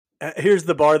Here's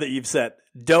the bar that you've set.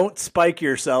 Don't spike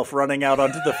yourself running out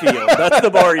onto the field. That's the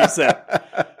bar you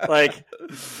set. Like,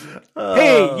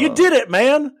 hey, you did it,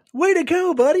 man. Way to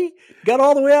go, buddy. Got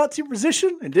all the way out to your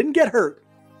position and didn't get hurt.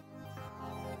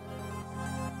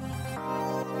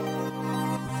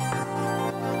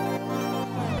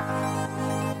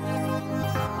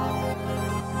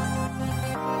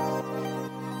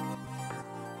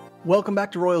 Welcome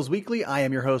back to Royals Weekly. I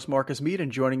am your host, Marcus Mead,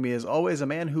 and joining me as always, a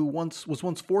man who was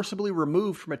once forcibly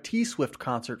removed from a T-Swift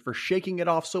concert for shaking it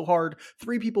off so hard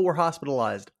 3 people were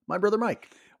hospitalized. My brother Mike.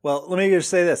 Well, let me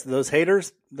just say this. Those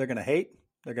haters, they're going to hate.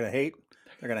 They're going to hate.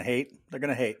 They're going to hate. They're going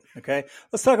to hate. Okay?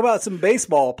 Let's talk about some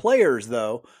baseball players,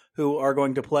 though, who are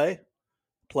going to play.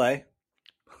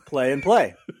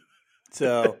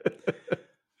 So...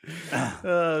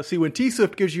 See, when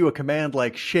T-Swift gives you a command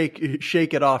like shake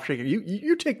it off,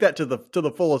 you take that to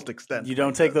the fullest extent. You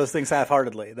don't take those things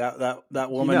half-heartedly.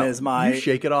 That woman is my... You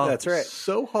shake it off. That's right.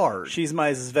 So hard. She's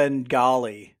my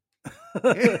Svengali.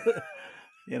 She's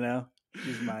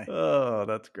my... Oh,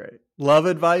 that's great. Love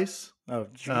advice. Oh,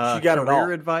 she got it all.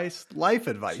 Career advice, life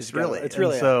advice, really. It's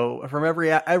really... So from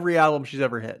every album she's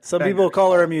ever hit. Some people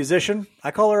call her a musician. I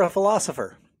call her a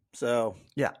philosopher. So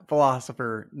yeah,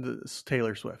 philosopher,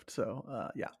 Taylor Swift. So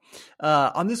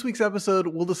on this week's episode,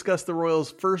 we'll discuss the Royals'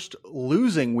 first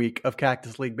losing week of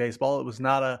Cactus League baseball. It was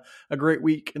not a great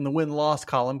week in the win-loss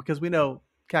column because we know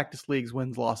Cactus League's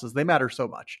wins, losses, they matter so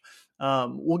much.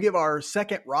 We'll give our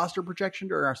second roster projection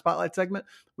during our spotlight segment.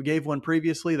 We gave one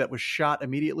previously that was shot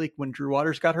immediately when Drew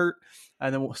Waters got hurt.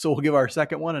 And then we'll give our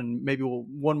second one and maybe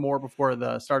one more before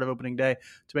the start of opening day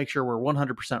to make sure we're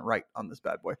 100% right on this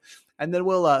bad boy. And then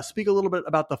we'll speak a little bit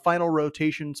about the final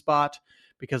rotation spot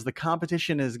because the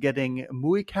competition is getting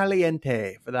muy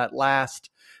caliente for that last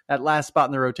spot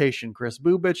in the rotation. Chris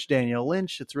Bubich, Daniel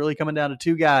Lynch. It's really coming down to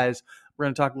 2 guys. We're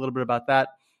going to talk a little bit about that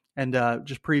and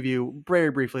just preview very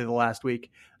briefly the last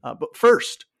week. But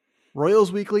first,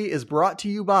 Royals Weekly is brought to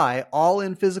you by All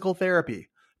In Physical Therapy.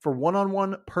 For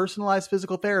one-on-one personalized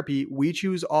physical therapy, we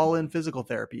choose All In Physical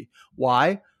Therapy.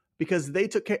 Why? Because they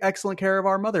took excellent care of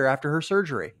our mother after her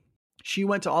surgery. She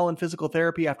went to All In Physical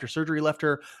Therapy after surgery left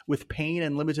her with pain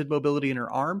and limited mobility in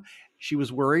her arm. She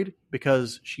was worried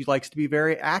because she likes to be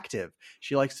very active.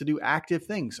 She likes to do active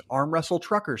things, arm wrestle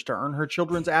truckers to earn her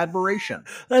children's admiration.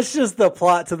 That's just the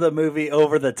plot to the movie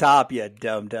Over the Top, you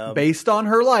dum-dum. Based on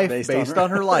her life. Based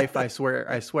on her life, I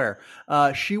swear.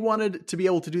 She wanted to be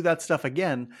able to do that stuff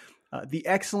again. The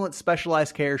excellent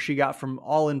specialized care she got from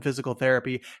All In Physical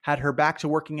Therapy had her back to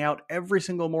working out every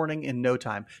single morning in no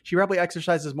time. She probably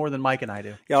exercises more than Mike and I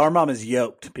do. Yeah, our mom is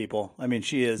yoked, people. I mean,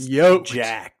 she is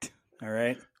jacked. All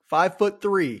right.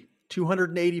 5'3",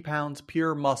 280 pounds,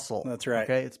 pure muscle. That's right.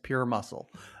 Okay, it's pure muscle.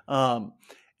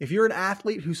 If you're an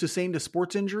athlete who sustained a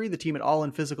sports injury, the team at All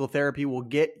In Physical Therapy will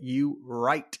get you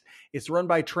right. It's run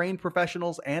by trained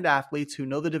professionals and athletes who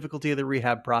know the difficulty of the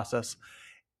rehab process.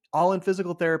 All In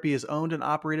Physical Therapy is owned and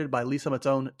operated by Lisa Summits'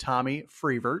 own Tommy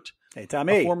Freevert. Hey,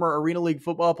 Tommy. A former Arena League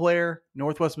football player,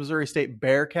 Northwest Missouri State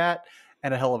Bearcat,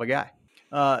 and a hell of a guy.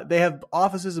 They have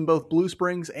offices in both Blue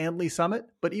Springs and Lee Summit,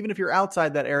 but even if you're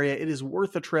outside that area, it is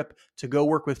worth a trip to go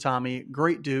work with Tommy.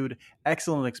 Great dude,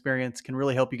 excellent experience, can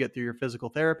really help you get through your physical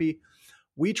therapy.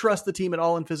 We trust the team at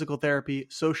All In Physical Therapy,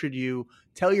 so should you.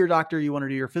 Tell your doctor you want to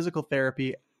do your physical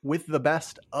therapy with the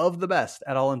best of the best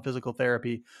at All In Physical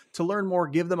Therapy. To learn more,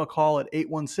 give them a call at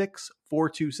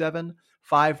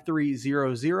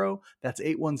 816-427-5300. That's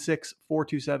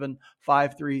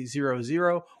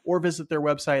 816-427-5300, or visit their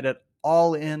website at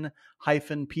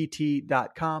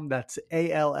allin-pt.com. That's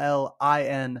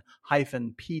allin-pt.com.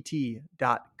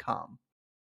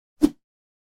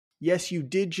 Yes, you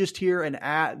did just hear an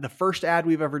ad, the first ad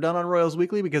we've ever done on Royals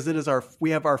Weekly, because we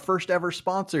have our first ever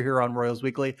sponsor here on Royals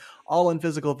Weekly, All In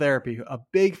Physical Therapy. A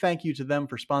big thank you to them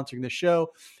for sponsoring the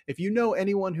show. If you know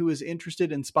anyone who is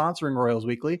interested in sponsoring Royals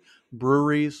Weekly,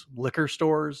 breweries, liquor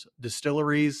stores,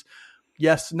 distilleries,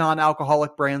 yes,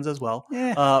 non-alcoholic brands as well.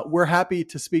 We're happy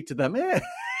to speak to them.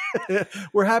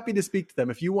 We're happy to speak to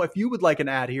them. If you would like an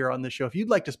ad here on the show, if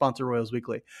you'd like to sponsor Royals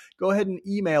Weekly, go ahead and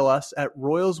email us at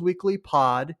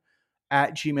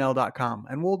royalsweeklypod@gmail.com,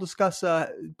 and we'll discuss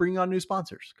bringing on new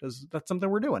sponsors because that's something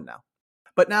we're doing now.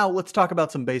 But now let's talk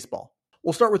about some baseball.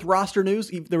 We'll start with roster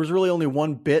news. There was really only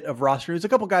one bit of roster news. A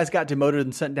couple guys got demoted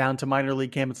and sent down to minor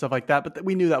league camp and stuff like that, but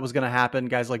we knew that was going to happen.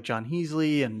 Guys like John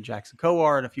Heasley and Jackson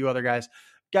Kowar and a few other guys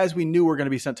we knew were going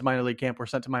to be sent to minor league camp were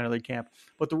sent to minor league camp.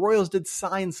 But the Royals did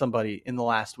sign somebody in the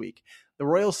last week. The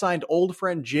Royals signed old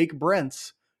friend Jake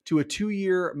Brentz to a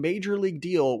 2-year major league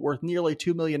deal worth nearly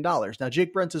 $2 million. Now,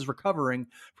 Jake Brentz is recovering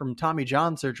from Tommy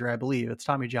John surgery, I believe. It's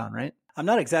Tommy John, right? I'm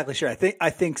not exactly sure. I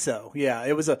think so. Yeah,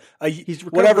 it was He's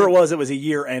whatever it was a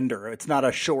year ender. It's not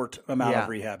a short amount Yeah. of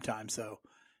rehab time. So,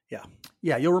 yeah.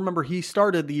 Yeah, you'll remember he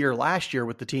started the year last year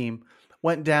with the team,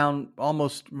 went down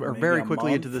almost or Maybe very a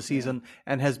quickly into month, the season,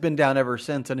 and has been down ever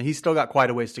since. And he's still got quite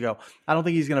a ways to go. I don't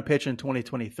think he's going to pitch in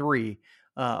 2023,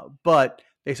 but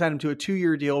they signed him to a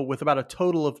 2-year deal with about a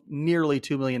total of nearly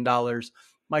 $2 million.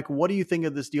 Mike, what do you think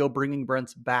of this deal bringing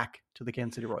Brents back to the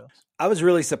Kansas City Royals? I was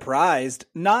really surprised,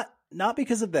 not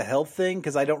because of the health thing,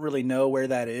 because I don't really know where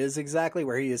that is exactly,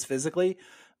 where he is physically,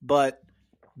 but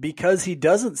because he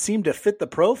doesn't seem to fit the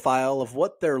profile of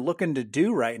what they're looking to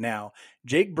do right now.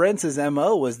 Jake Brents'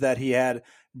 MO was that he had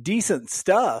decent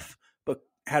stuff, but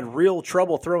had real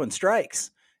trouble throwing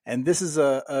strikes. And this is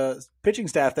a pitching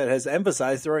staff that has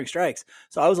emphasized throwing strikes.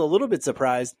 So I was a little bit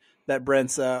surprised that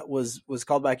Brents was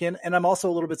called back in. And I'm also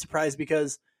a little bit surprised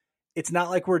because it's not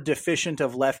like we're deficient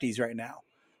of lefties right now.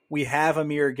 We have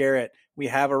Amir Garrett. We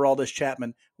have Aroldis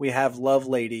Chapman. We have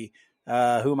Lovelady.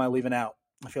 Who am I leaving out?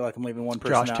 I feel like I'm leaving one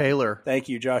person out. Josh Taylor. Thank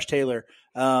you, Josh Taylor.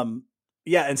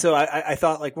 Yeah, and so I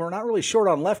thought, like, we're not really short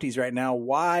on lefties right now.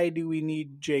 Why do we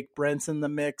need Jake Brents in the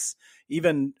mix,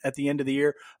 even at the end of the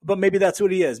year? But maybe that's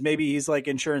what he is. Maybe he's like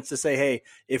insurance to say, hey,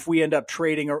 if we end up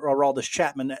trading Aroldis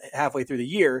Chapman halfway through the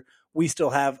year, we still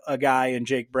have a guy in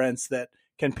Jake Brents that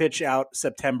can pitch out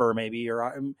September maybe,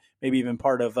 or maybe even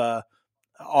part of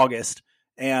August,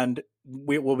 and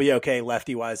we will be okay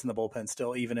lefty wise in the bullpen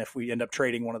still, even if we end up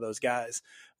trading one of those guys.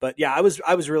 But yeah, I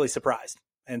was really surprised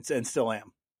and still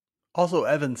am. Also,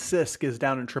 Evan Sisk is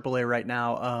down in AAA right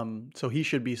now, so he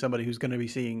should be somebody who's going to be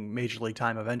seeing major league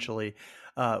time eventually.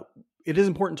 It is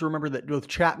important to remember that both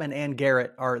Chapman and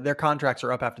Garrett their contracts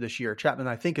are up after this year. Chapman,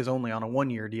 I think, is only on a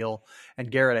 1-year deal, and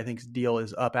Garrett, I think's deal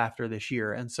is up after this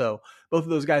year. And so both of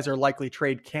those guys are likely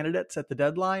trade candidates at the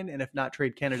deadline. And if not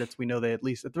trade candidates, we know they at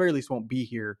the very least won't be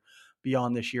here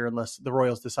beyond this year unless the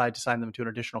Royals decide to sign them to an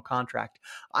additional contract.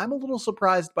 I'm a little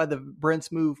surprised by the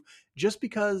Brents move just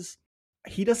because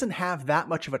he doesn't have that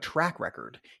much of a track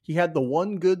record. He had the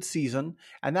one good season,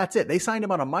 and that's it. They signed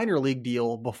him on a minor league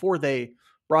deal before they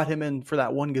brought him in for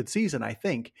that one good season, I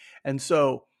think. And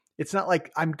so it's not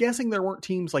like, I'm guessing there weren't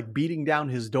teams like beating down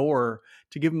his door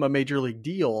to give him a major league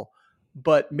deal,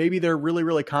 but maybe they're really,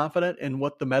 really confident in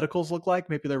what the medicals look like.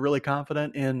 Maybe they're really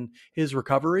confident in his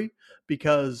recovery,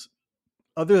 because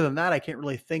other than that, I can't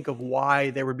really think of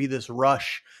why there would be this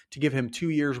rush to give him 2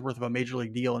 years worth of a major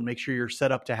league deal and make sure you're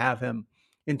set up to have him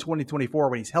in 2024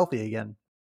 when he's healthy again.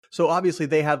 So obviously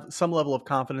they have some level of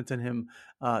confidence in him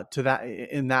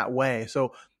in that way.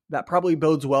 So that probably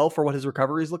bodes well for what his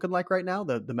recovery is looking like right now.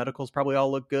 The medicals probably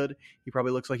all look good. He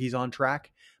probably looks like he's on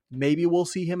track. Maybe we'll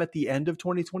see him at the end of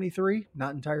 2023.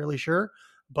 Not entirely sure.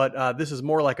 But this is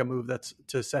more like a move that's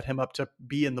to set him up to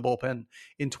be in the bullpen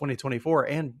in 2024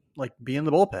 and like be in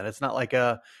the bullpen. It's not like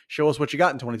show us what you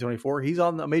got in 2024. He's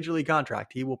on a major league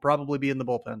contract. He will probably be in the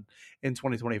bullpen in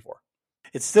 2024.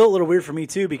 It's still a little weird for me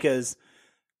too, because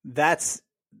that's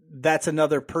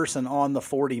another person on the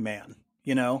 40 man,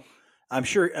 you know. I'm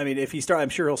sure if I'm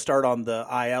sure he'll start on the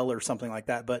IL or something like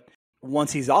that, but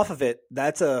once he's off of it,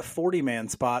 that's a 40 man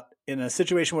spot in a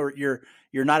situation where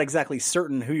you're not exactly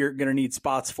certain who you're going to need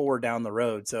spots for down the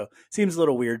road. So seems a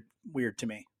little weird to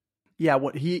me. Yeah.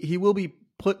 What he will be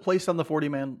placed on the 40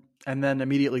 man and then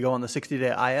immediately go on the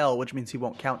 60-day IL, which means he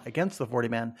won't count against the 40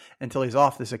 man until he's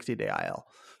off the 60-day IL.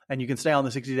 And you can stay on the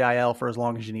 60-day IL for as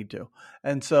long as you need to.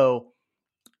 And so,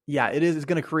 yeah, it's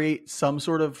going to create some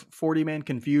sort of 40-man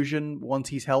confusion once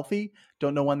he's healthy.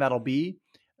 Don't know when that'll be.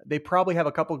 They probably have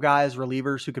a couple guys,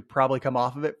 relievers, who could probably come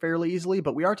off of it fairly easily.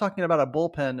 But we are talking about a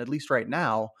bullpen, at least right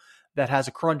now, that has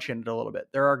a crunch in it a little bit.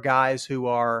 There are guys who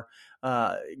are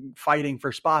fighting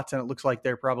for spots, and it looks like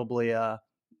they're probably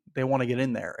they want to get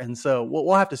in there. And so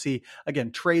we'll have to see.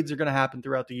 Again, trades are going to happen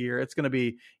throughout the year. It's going to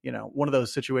be, one of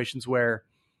those situations where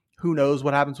who knows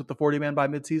what happens with the 40-man by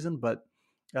midseason, but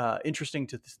interesting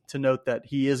to note that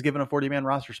he is given a 40-man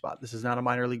roster spot. This is not a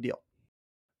minor league deal.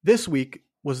 This week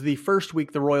was the first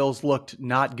week the Royals looked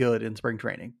not good in spring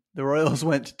training. The Royals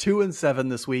went 2-7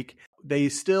 this week. They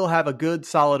still have a good,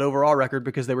 solid overall record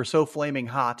because they were so flaming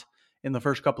hot in the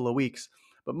first couple of weeks.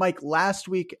 But Mike, last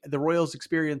week the Royals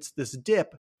experienced this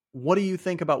dip. What do you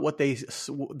think about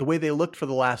the way they looked for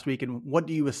the last week, and what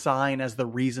do you assign as the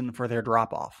reason for their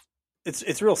drop off?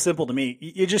 It's real simple to me.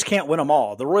 You just can't win them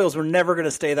all. The Royals were never going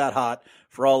to stay that hot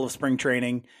for all of spring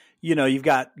training. You've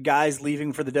got guys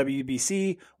leaving for the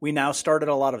WBC. We now started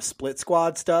a lot of split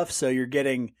squad stuff, so you're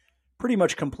getting pretty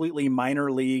much completely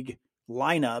minor league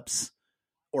lineups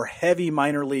or heavy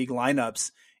minor league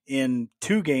lineups in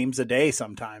 2 games a day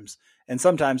sometimes. And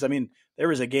sometimes, there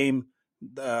was a game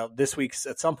this week's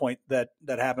at some point that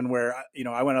happened where,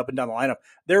 I went up and down the lineup.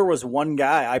 There was one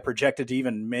guy I projected to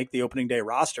even make the opening day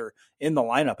roster in the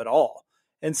lineup at all.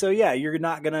 And so, yeah, you're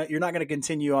not gonna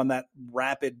continue on that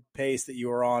rapid pace that you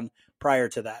were on prior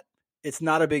to that. It's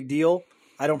not a big deal.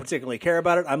 I don't particularly care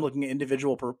about it. I'm looking at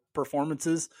individual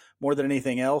performances more than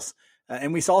anything else.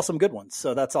 And we saw some good ones.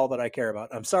 So that's all that I care about.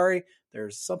 I'm sorry.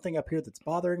 There's something up here that's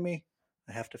bothering me.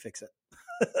 I have to fix it.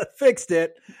 Fixed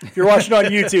it. If you're watching on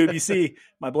YouTube, you see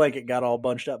my blanket got all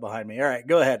bunched up behind me. All right,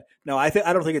 go ahead. No, I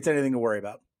don't think it's anything to worry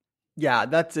about. Yeah,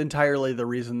 that's entirely the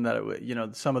reason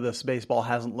that some of this baseball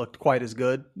hasn't looked quite as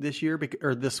good this year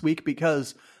or this week,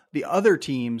 because the other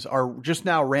teams are just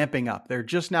now ramping up. They're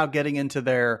just now getting into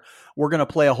their we're going to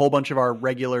play a whole bunch of our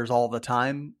regulars all the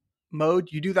time mode.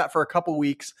 You do that for a couple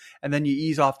weeks and then you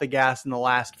ease off the gas in the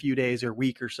last few days or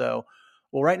week or so.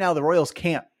 Well, right now the Royals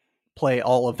can't play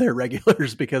all of their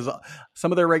regulars because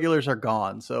some of their regulars are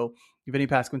gone. So Vinny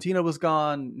Pasquantino was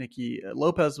gone, Nicky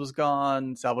Lopez was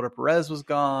gone, Salvador Perez was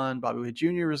gone, Bobby Witt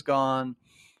Jr. was gone.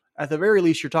 At the very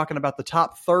least, you're talking about the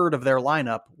top third of their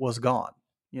lineup was gone.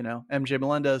 MJ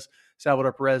Melendez,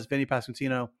 Salvador Perez, Vinny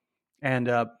Pasquantino, and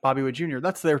Bobby Witt Jr.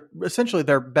 That's essentially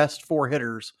their best four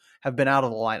hitters have been out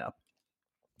of the lineup.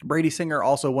 Brady Singer,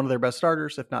 also one of their best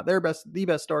starters, if not the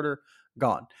best starter,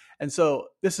 gone. And so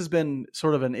this has been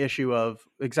sort of an issue of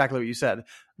exactly what you said.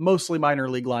 Mostly minor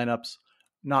league lineups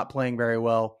not playing very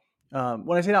well.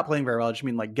 When I say not playing very well, I just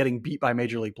mean like getting beat by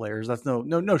major league players. That's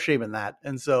no shame in that.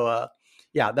 And so,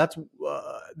 that's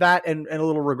that and a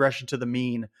little regression to the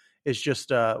mean is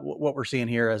just what we're seeing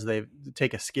here as they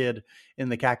take a skid in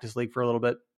the Cactus League for a little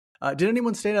bit. Did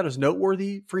anyone stand out as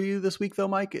noteworthy for you this week, though,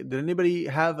 Mike? Did anybody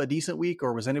have a decent week,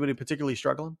 or was anybody particularly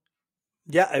struggling?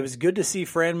 Yeah, it was good to see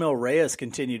Franmil Reyes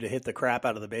continue to hit the crap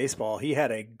out of the baseball. He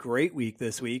had a great week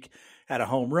this week, had a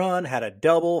home run, had a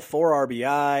double, 4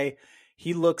 RBI.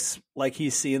 He looks like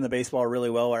he's seeing the baseball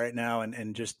really well right now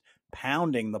and just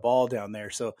pounding the ball down there.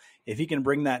 So if he can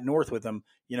bring that north with him,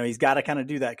 he's got to kind of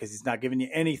do that because he's not giving you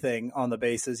anything on the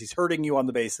bases. He's hurting you on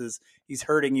the bases. He's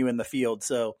hurting you in the field.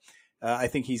 So I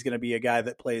think he's going to be a guy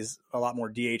that plays a lot more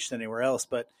DH than anywhere else,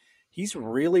 but he's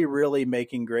really, really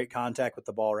making great contact with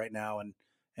the ball right now.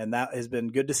 And that has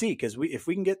been good to see because if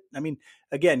we can get,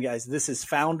 again, guys, this is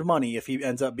found money if he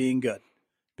ends up being good,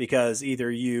 because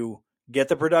either you get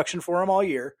the production for him all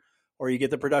year or you get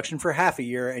the production for half a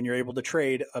year and you're able to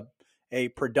trade a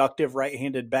productive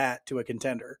right-handed bat to a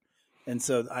contender. And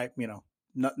so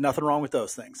nothing wrong with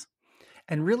those things.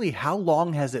 And really, how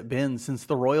long has it been since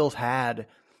the Royals had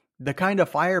the kind of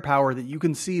firepower that you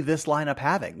can see this lineup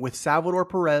having with Salvador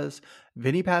Perez,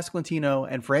 Vinny Pasquantino,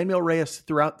 and Franmil Reyes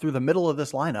through the middle of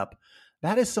this lineup?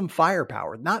 That is some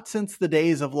firepower. Not since the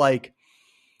days of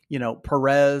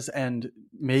Perez and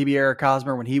maybe Eric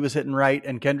Hosmer when he was hitting right,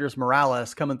 and Kendrys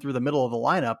Morales coming through the middle of the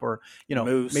lineup, or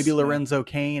Moose, maybe Lorenzo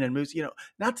Cain and Moose.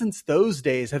 Not since those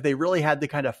days have they really had the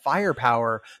kind of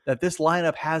firepower that this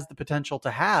lineup has the potential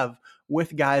to have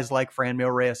with guys like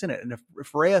Franmil Reyes in it. And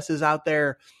if Reyes is out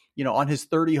there, on his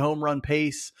 30 home run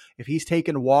pace, if he's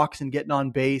taking walks and getting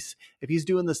on base, if he's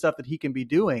doing the stuff that he can be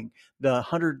doing, the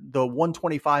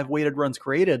 125 weighted runs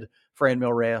created for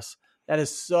Franmil Reyes, that is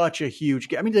such a huge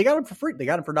game. They got him for free. They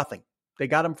got him for nothing. They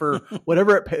got him for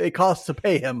whatever it costs to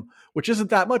pay him, which isn't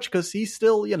that much because he's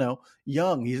still,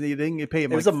 young. They didn't pay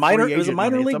him. It was a minor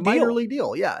league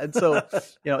deal. Yeah. And so,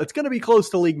 it's going to be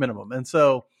close to league minimum. And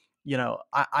so,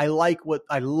 I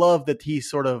love that he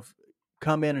sort of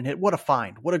come in and hit. What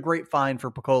a great find for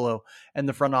Piccolo and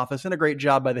the front office, and a great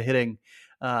job by the hitting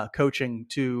coaching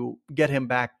to get him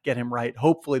back, get him right.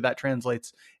 Hopefully that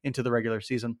translates into the regular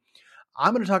season.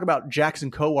 I'm going to talk about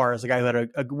Jackson Kowar as a guy who had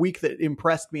a week that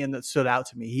impressed me and that stood out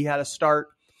to me. He had a start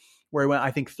where he went,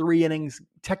 I think, 3 innings.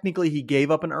 Technically, he gave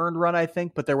up an earned run, I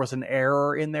think, but there was an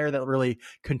error in there that really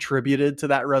contributed to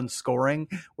that run scoring,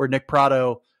 where Nick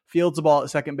Pratto fields the ball at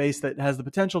second base that has the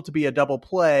potential to be a double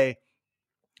play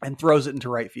and throws it into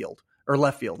right field or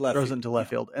left field, throws it into left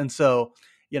field. And so,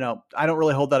 I don't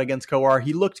really hold that against Kowar.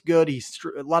 He looked good.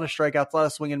 A lot of strikeouts, a lot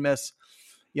of swing and miss.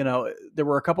 There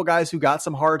were a couple guys who got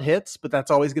some hard hits, but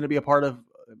that's always going to be a part of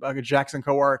a Jackson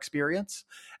Kowar experience.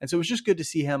 And so it was just good to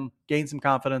see him gain some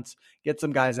confidence, get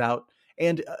some guys out.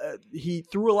 And he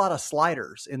threw a lot of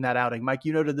sliders in that outing. Mike,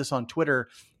 you noted this on Twitter.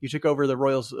 You took over the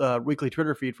Royals weekly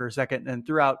Twitter feed for a second and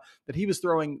threw out that he was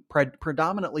throwing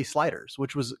predominantly sliders,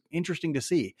 which was interesting to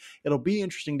see. It'll be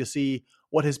interesting to see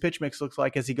what his pitch mix looks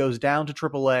like as he goes down to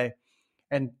AAA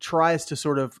and tries to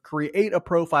sort of create a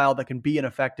profile that can be an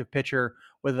effective pitcher,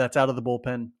 whether that's out of the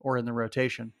bullpen or in the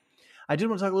rotation. I did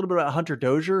want to talk a little bit about Hunter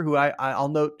Dozier, who I'll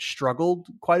note struggled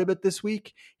quite a bit this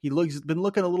week. Been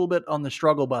looking a little bit on the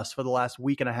struggle bus for the last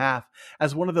week and a half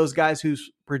as one of those guys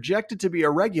who's projected to be a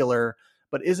regular,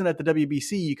 but isn't at the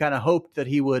WBC. You kind of hoped that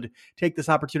he would take this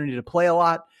opportunity to play a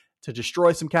lot, to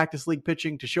destroy some Cactus League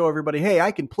pitching, to show everybody, hey,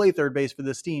 I can play third base for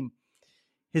this team.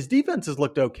 His defense has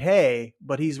looked okay,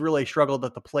 but he's really struggled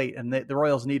at the plate, and the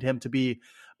Royals need him to be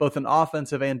both an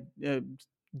offensive and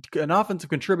an offensive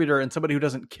contributor and somebody who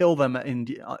doesn't kill them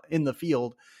in the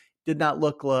field. Did not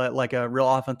look like a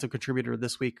real offensive contributor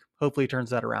this week. Hopefully he turns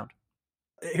that around.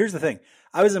 Here's the thing.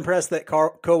 I was impressed that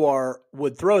Kowar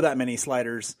would throw that many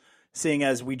sliders, seeing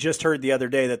as we just heard the other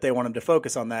day that they want him to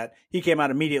focus on that. He came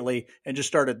out immediately and just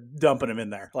started dumping him in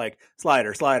there, like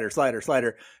slider, slider, slider,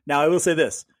 slider. Now, I will say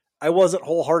this. I wasn't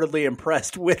wholeheartedly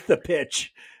impressed with the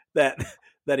pitch that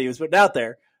he was putting out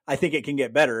there. I think it can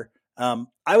get better.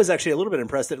 I was actually a little bit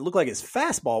impressed that it looked like his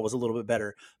fastball was a little bit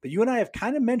better. But you and I have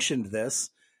kind of mentioned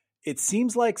this. It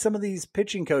seems like some of these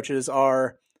pitching coaches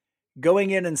are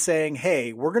going in and saying,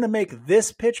 hey, we're going to make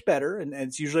this pitch better. And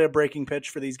it's usually a breaking pitch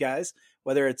for these guys,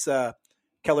 whether it's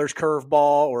Keller's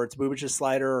curveball or it's Bubic's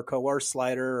slider or Kowar's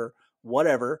slider or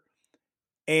whatever.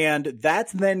 And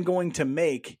that's then going to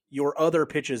make your other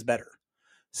pitches better.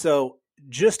 So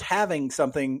just having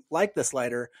something like the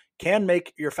slider can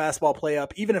make your fastball play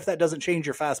up, even if that doesn't change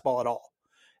your fastball at all.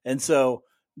 And so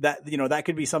that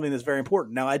could be something that's very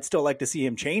important. Now, I'd still like to see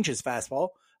him change his fastball.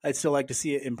 I'd still like to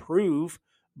see it improve,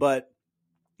 but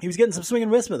he was getting some swing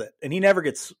and miss with it. And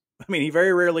he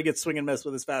very rarely gets swing and miss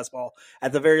with his fastball.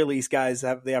 At the very least, guys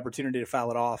have the opportunity to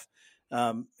foul it off.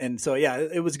 And so, yeah,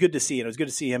 it was good to see. And it was good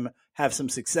to see him have some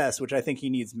success, which I think he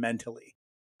needs mentally.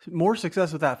 More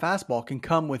success with that fastball can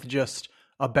come with just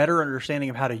a better understanding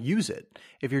of how to use it.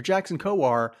 If you're Jackson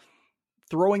Kowar,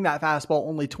 throwing that fastball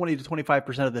only 20 to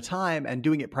 25% of the time and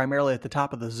doing it primarily at the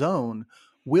top of the zone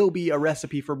will be a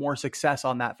recipe for more success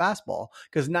on that fastball,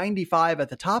 because 95 at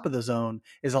the top of the zone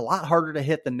is a lot harder to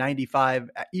hit than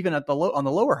 95 even at on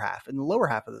the lower half, in the lower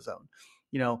half of the zone.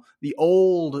 The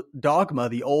old dogma,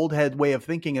 the old head way of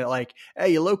thinking that like,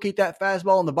 hey, you locate that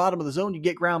fastball in the bottom of the zone, you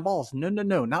get ground balls. No,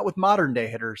 not with modern day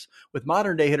hitters. With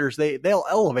modern day hitters, they'll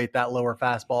elevate that lower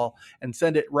fastball and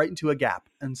send it right into a gap.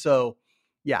 And so,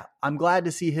 yeah, I'm glad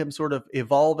to see him sort of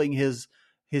evolving his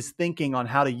thinking on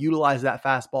how to utilize that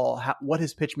fastball, what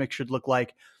his pitch mix should look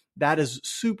like. That is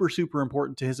super, super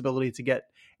important to his ability to get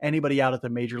anybody out at the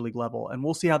major league level. And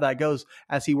we'll see how that goes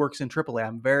as he works in AAA.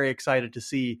 I'm very excited to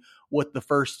see what the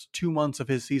first 2 months of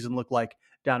his season look like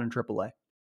down in AAA.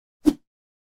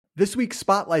 This week's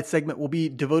Spotlight segment will be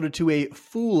devoted to a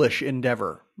foolish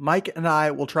endeavor. Mike and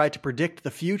I will try to predict the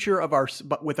future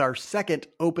with our second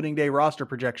opening day roster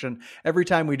projection. Every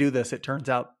time we do this, it turns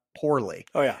out poorly.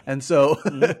 Oh yeah. And so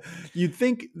you'd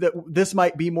think that this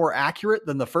might be more accurate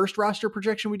than the first roster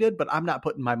projection we did, but I'm not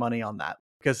putting my money on that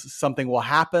because something will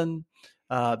happen.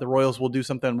 The Royals will do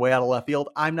something way out of left field.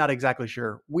 I'm not exactly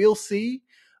sure. We'll see,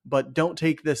 but don't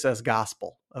take this as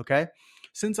gospel. Okay.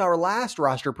 Since our last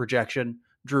roster projection,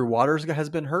 Drew Waters has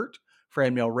been hurt.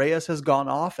 Franmil Reyes has gone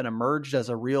off and emerged as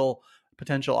a real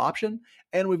potential option.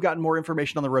 And we've gotten more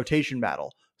information on the rotation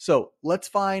battle. So let's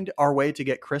find our way to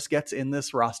get Chris Getz in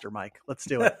this roster, Mike. Let's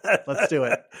do it. Let's do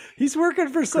it. He's working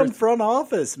for some front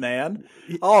office, man.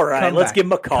 All right, let's give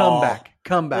him a call.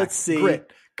 Come back. Let's see.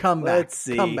 Grit. Come back. Let's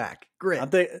see. Come back. Grit.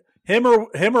 Him or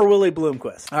Willie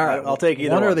Bloomquist. All right, I'll take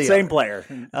either one or the same other.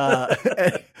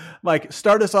 Player. Mike,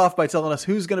 start us off by telling us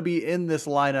who's going to be in this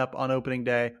lineup on opening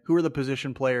day. Who are the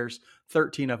position players?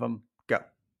 13 of them. Go.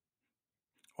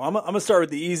 Well, I'm going to start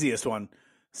with the easiest one.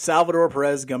 Salvador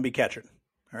Perez is going to be catching.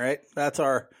 All right. That's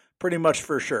our pretty much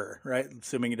for sure, right?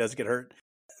 Assuming he doesn't get hurt.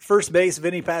 First base,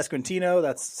 Vinny Pasquantino.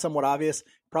 That's somewhat obvious.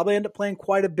 Probably end up playing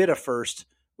quite a bit of first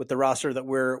with the roster that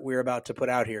we're about to put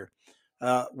out here.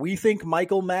 We think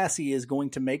Michael Massey is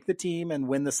going to make the team and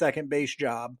win the second base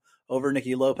job over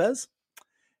Nicky Lopez.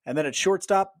 And then at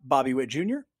shortstop, Bobby Witt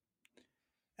Jr.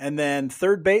 And then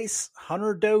third base,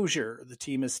 Hunter Dozier. The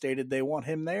team has stated they want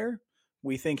him there.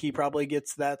 We think he probably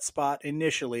gets that spot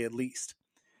initially, at least.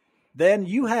 Then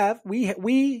we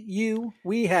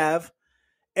have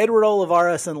Edward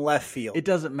Olivares in left field. It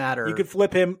doesn't matter. You could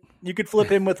flip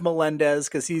him with Melendez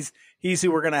because he's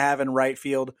who we're going to have in right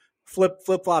field. Flip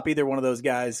flop either one of those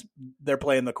guys. They're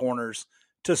playing the corners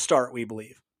to start, we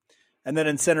believe. And then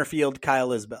in center field, Kyle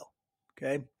Isbell.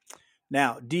 Okay.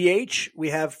 Now, DH, we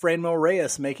have Franmil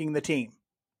Reyes making the team.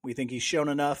 We think he's shown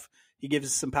enough. He gives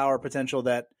us some power potential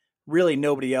that really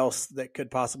nobody else that could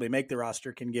possibly make the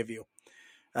roster can give you.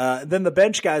 Then the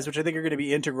bench guys, which I think are going to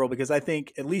be integral because I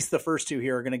think at least the first two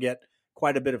here are going to get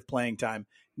quite a bit of playing time.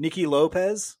 Nicky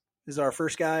Lopez is our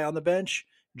first guy on the bench.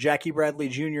 Jackie Bradley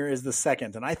Jr. is the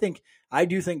second. And I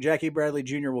do think Jackie Bradley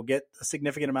Jr. will get a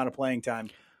significant amount of playing time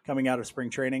coming out of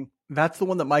spring training. That's the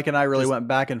one that Mike and I really went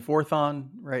back and forth on,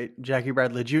 right? Jackie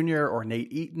Bradley Jr. or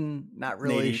Nate Eaton. Not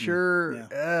really sure.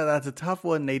 Yeah. That's a tough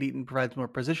one. Nate Eaton provides more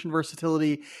position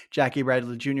versatility. Jackie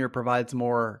Bradley Jr. provides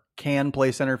more can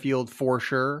play center field for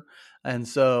sure. And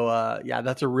so,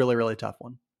 that's a really, really tough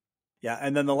one. Yeah,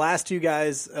 and then the last two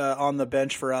guys on the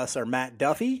bench for us are Matt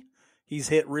Duffy. He's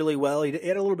hit really well. He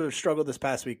had a little bit of struggle this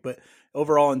past week, but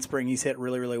overall in spring, he's hit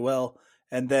really, really well.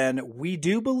 And then we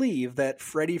do believe that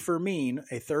Freddie Fermin,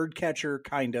 a third catcher,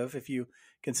 kind of, if you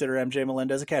consider MJ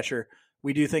Melendez a catcher,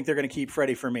 we do think they're going to keep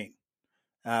Freddie Fermin.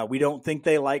 We don't think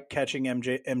they like catching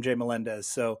MJ Melendez,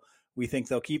 so we think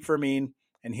they'll keep Fermin,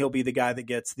 and he'll be the guy that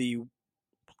gets the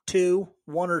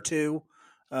 1 or 2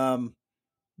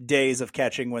 days of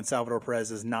catching when Salvador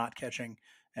Perez is not catching.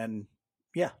 And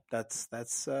yeah, that's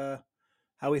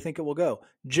how we think it will go.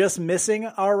 Just missing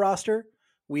our roster,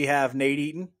 we have Nate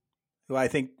Eaton, who I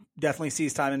think definitely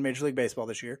sees time in Major League Baseball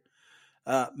this year.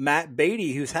 Matt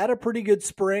Beatty, who's had a pretty good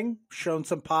spring, shown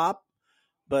some pop,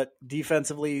 but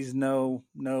defensively he's no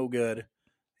good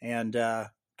and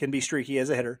can be streaky as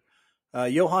a hitter.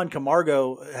 Johan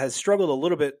Camargo has struggled a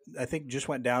little bit. I think just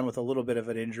went down with a little bit of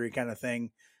an injury kind of thing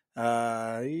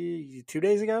 2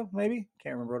 days ago, maybe.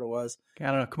 Can't remember what it was. I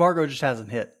don't know. Camargo just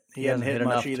hasn't hit. He hasn't hit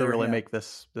enough either, to really make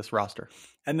this roster.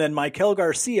 And then Maikel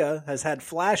Garcia has had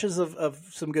flashes of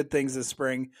some good things this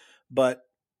spring, but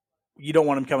you don't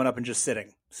want him coming up and just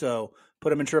sitting. So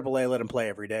put him in AAA, let him play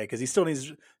every day because he still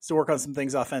needs to work on some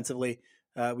things offensively.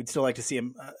 We'd still like to see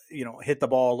him, hit the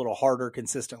ball a little harder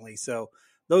consistently. So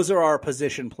those are our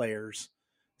position players.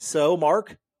 So,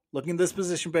 Mark, looking at this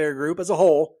position player group as a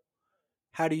whole,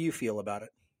 how do you feel about it?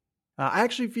 I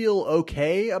actually feel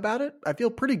okay about it. I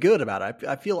feel pretty good about it.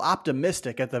 I feel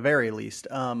optimistic at the very least.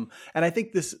 And I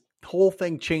think this whole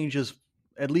thing changes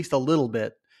at least a little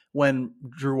bit when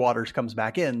Drew Waters comes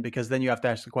back in, because then you have to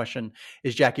ask the question,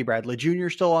 is Jackie Bradley Jr.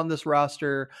 still on this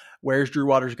roster? Where's Drew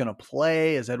Waters going to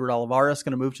play? Is Edward Olivares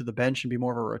going to move to the bench and be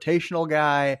more of a rotational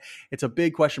guy? It's a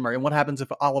big question mark. And what happens if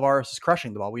Olivares is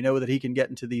crushing the ball? We know that he can get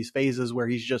into these phases where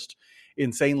he's just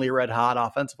insanely red hot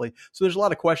offensively. So there's a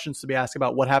lot of questions to be asked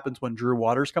about what happens when Drew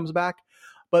Waters comes back.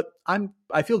 But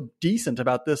I feel decent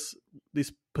about this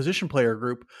position player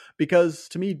group because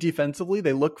to me defensively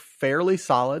they look fairly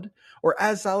solid, or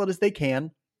as solid as they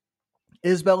can.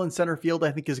 Isbell in center field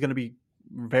I think is going to be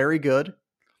very good.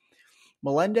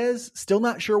 Melendez, still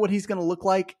not sure what he's going to look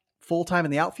like full time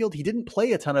in the outfield. He didn't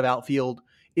play a ton of outfield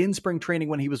in spring training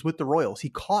when he was with the Royals. He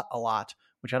caught a lot,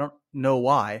 which I don't know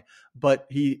why, but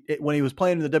when he was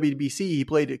playing in the WBC, he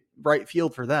played right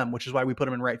field for them, which is why we put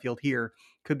him in right field here.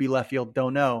 Could be left field,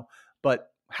 don't know.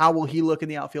 But how will he look in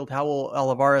the outfield? How will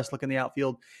Olivares look in the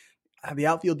outfield? The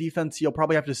outfield defense, you'll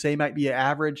probably have to say might be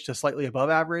average to slightly above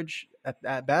average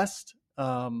at best.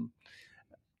 The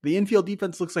infield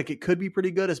defense looks like it could be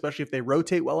pretty good, especially if they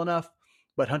rotate well enough.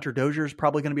 But Hunter Dozier is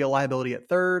probably going to be a liability at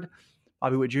third.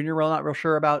 Bobby Witt Jr. we're not real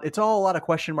sure about. It's all a lot of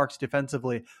question marks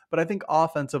defensively, but I think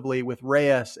offensively with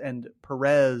Reyes and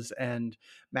Perez and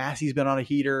Massey's been on a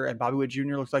heater and Bobby Witt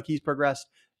Jr. looks like he's progressed.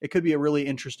 It could be a really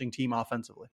interesting team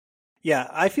offensively. Yeah,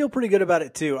 I feel pretty good about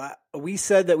it too. We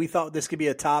said that we thought this could be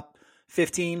a top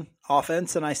 15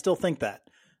 offense, and I still think that.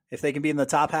 If they can be in the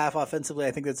top half offensively,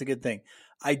 I think that's a good thing.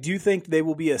 I do think they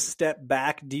will be a step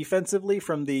back defensively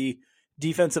from the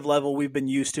defensive level we've been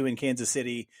used to in Kansas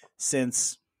City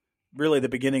since really the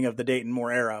beginning of the Dayton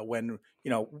Moore era, when,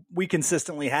 we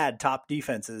consistently had top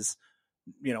defenses,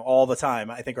 all the time.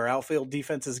 I think our outfield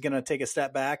defense is going to take a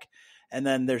step back, and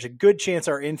then there's a good chance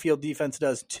our infield defense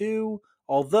does too,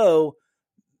 although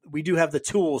we do have the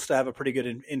tools to have a pretty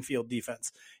good infield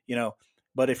defense,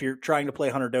 but if you're trying to play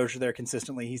Hunter Dozier there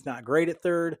consistently, he's not great at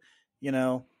third.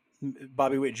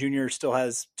 Bobby Witt Jr. still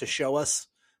has to show us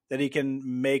that he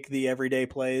can make the everyday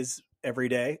plays every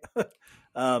day.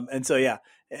 And so, yeah.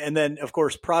 And then, of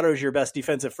course, Prado's your best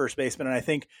defensive first baseman. And I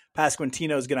think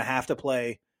Pasquantino is going to have to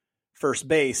play first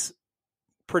base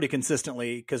pretty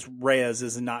consistently because Reyes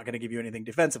is not going to give you anything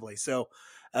defensively. So,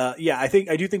 I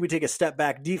do think we take a step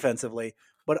back defensively,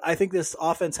 but I think this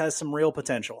offense has some real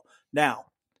potential. Now,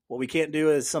 what we can't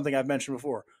do is something I've mentioned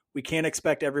before. We can't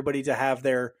expect everybody to have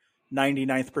their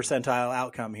 99th percentile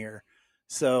outcome here.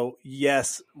 So,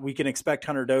 yes, we can expect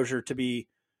Hunter Dozier to be,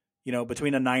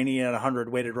 between a 90 and 100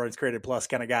 weighted runs created plus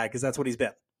kind of guy, because that's what he's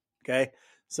been. Okay.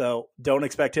 So don't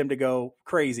expect him to go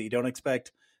crazy. Don't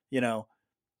expect,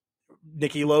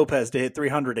 Nicky Lopez to hit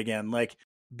 300 again. Like,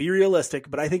 be realistic,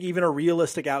 but I think even a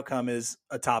realistic outcome is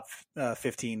a top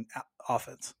 15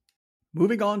 offense.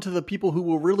 Moving on to the people who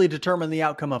will really determine the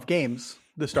outcome of games,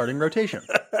 the starting rotation.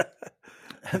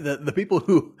 The people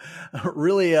who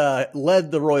really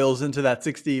led the Royals into that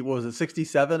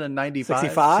 67 and 95?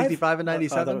 65 and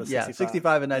 97? Yeah,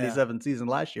 65 and 97 season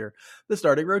last year. The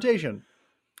starting rotation.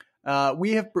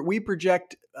 We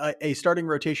project a starting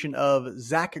rotation of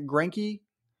Zach Greinke,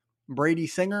 Brady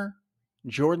Singer,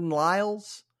 Jordan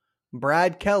Lyles,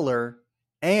 Brad Keller,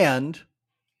 and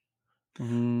Chris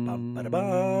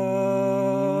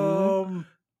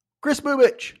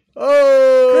Bubic.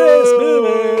 Oh, Chris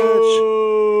Bubic.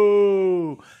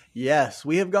 Yes,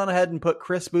 we have gone ahead and put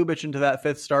Chris Bubic into that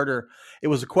fifth starter. It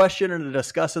was a question and a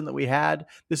discussion that we had.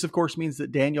 This, of course, means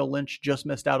that Daniel Lynch just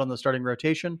missed out on the starting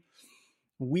rotation.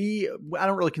 I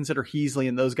don't really consider Heasley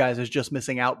and those guys as just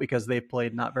missing out because they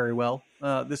played not very well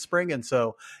this spring. And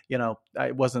so,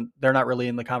 they're not really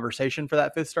in the conversation for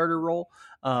that fifth starter role.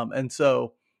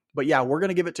 But yeah, we're going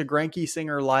to give it to Greinke,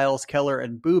 Singer, Lyles, Keller,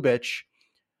 and Bubic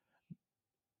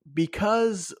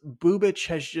because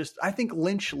Bubic I think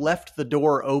Lynch left the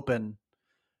door open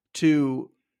to,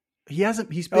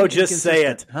 he's been just say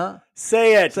it. Huh?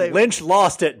 Say it. Lynch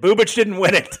lost it. Bubic didn't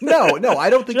win it. No, I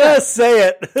don't think just say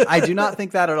it. I do not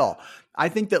think that at all. I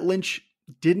think that Lynch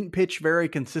didn't pitch very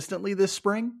consistently this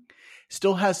spring,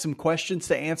 still has some questions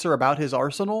to answer about his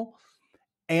arsenal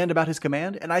and about his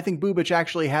command. And I think Bubic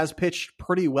actually has pitched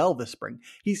pretty well this spring.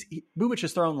 Bubic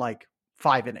has thrown like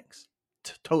 5 innings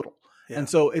total. Yeah. And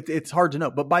so it's hard to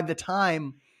know. But by the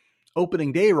time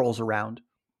opening day rolls around,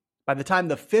 by the time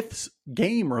the fifth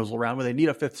game rolls around where they need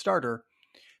a fifth starter,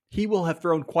 he will have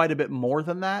thrown quite a bit more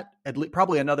than that,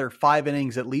 probably another 5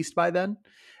 innings at least by then.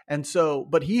 And so,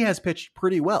 but he has pitched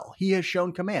pretty well. He has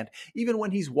shown command. Even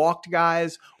when he's walked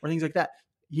guys or things like that,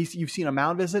 you've seen a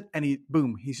mound visit and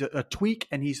he's a tweak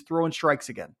and he's throwing strikes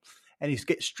again. And he's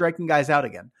striking guys out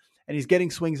again. And he's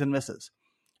getting swings and misses.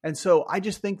 And so I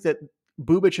just think that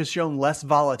Bubic has shown less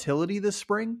volatility this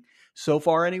spring, so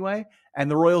far anyway. And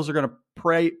the Royals are going to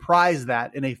prize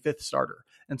that in a fifth starter.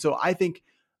 And so I think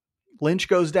Lynch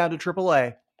goes down to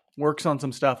AAA, works on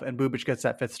some stuff, and Bubic gets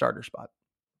that fifth starter spot.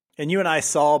 And you and I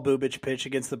saw Bubic pitch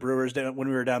against the Brewers when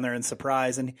we were down there in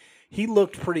Surprise, and he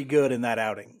looked pretty good in that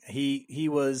outing. He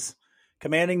was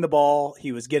commanding the ball.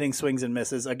 He was getting swings and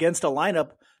misses against a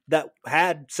lineup that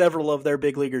had several of their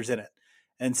big leaguers in it.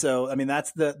 And so, I mean,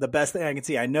 that's the best thing I can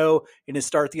see. I know in his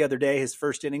start the other day, his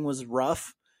first inning was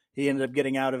rough. He ended up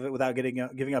getting out of it without giving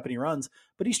up any runs,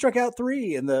 but he struck out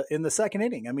 3 in the second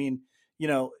inning. I mean,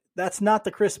 that's not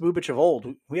the Chris Bubic of old.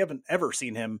 We haven't ever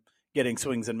seen him getting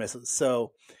swings and misses.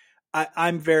 So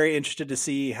I'm very interested to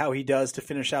see how he does to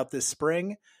finish out this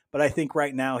spring. But I think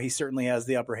right now he certainly has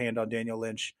the upper hand on Daniel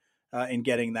Lynch in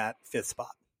getting that fifth spot.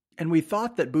 And we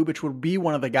thought that Bubic would be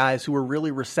one of the guys who were really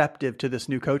receptive to this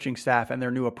new coaching staff and their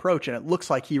new approach. And it looks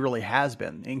like he really has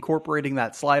been. Incorporating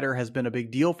that slider has been a big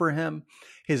deal for him.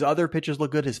 His other pitches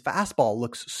look good. His fastball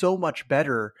looks so much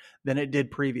better than it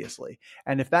did previously.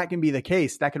 And if that can be the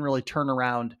case, that can really turn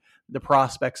around the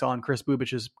prospects on Chris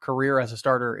Bubic's career as a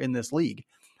starter in this league.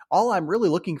 All I'm really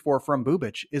looking for from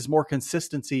Bubic is more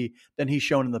consistency than he's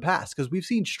shown in the past, because we've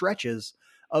seen stretches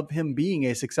of him being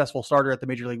a successful starter at the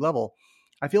major league level.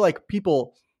 I feel like the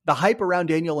hype around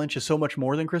Daniel Lynch is so much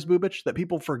more than Chris Bubic that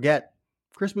people forget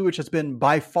Chris Bubic has been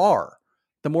by far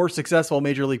the more successful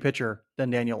major league pitcher than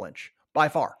Daniel Lynch, by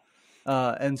far.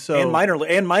 And minor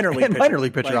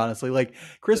league pitcher, honestly, like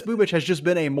Chris Bubic has just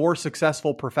been a more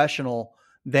successful professional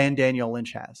than Daniel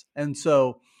Lynch has. And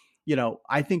so,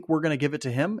 I think we're going to give it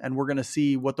to him, and we're going to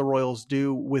see what the Royals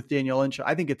do with Daniel Lynch.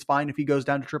 I think it's fine if he goes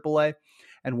down to AAA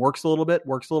and works a little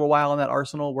while on that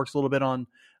arsenal, works a little bit on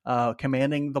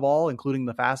commanding the ball, including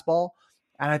the fastball.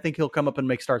 And I think he'll come up and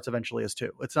make starts eventually as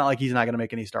too. It's not like he's not going to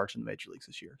make any starts in the major leagues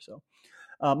this year. So,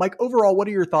 Mike, overall, what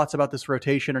are your thoughts about this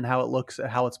rotation and how it looks,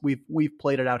 how we've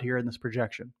played it out here in this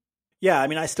projection? Yeah. I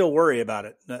mean, I still worry about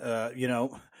it.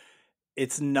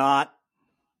 It's not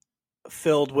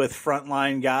filled with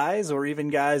frontline guys or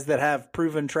even guys that have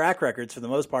proven track records for the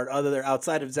most part,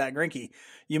 outside of Zach Greinke.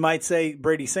 You might say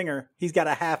Brady Singer, he's got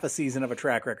a half a season of a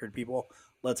track record, people.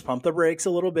 Let's pump the brakes a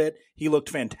little bit. He looked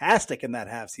fantastic in that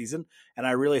half season, and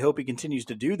I really hope he continues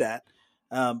to do that.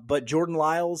 But Jordan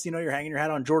Lyles, you're hanging your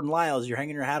hat on Jordan Lyles. You're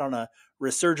hanging your hat on a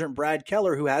resurgent Brad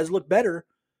Keller who has looked better.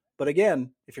 But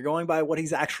again, if you're going by what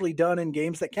he's actually done in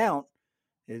games that count,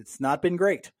 it's not been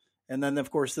great. And then,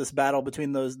 of course, this battle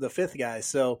between the fifth guys.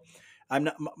 So I'm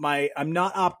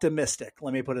not optimistic,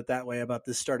 let me put it that way, about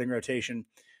this starting rotation.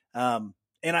 And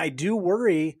I do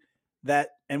worry that,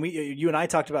 and you and I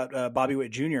talked about Bobby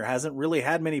Witt Jr. hasn't really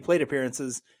had many plate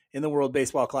appearances in the World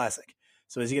Baseball Classic.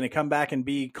 So is he going to come back and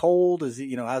be cold? How's that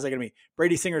going to be?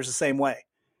 Brady Singer's the same way.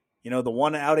 The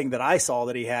one outing that I saw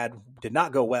that he had did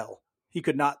not go well. He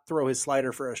could not throw his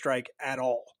slider for a strike at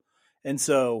all. And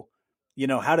so,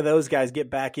 how do those guys get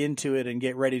back into it and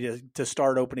get ready to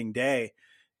start opening day?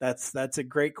 That's a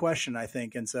great question, I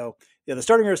think. And so, the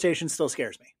starting rotation still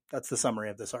scares me. That's the summary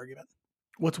of this argument.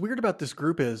 What's weird about this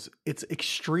group is it's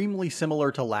extremely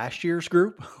similar to last year's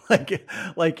group.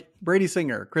 like Brady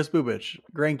Singer, Chris Bubich,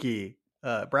 Greinke,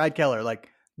 Brad Keller. Like,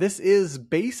 this is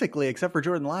basically, except for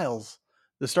Jordan Lyles,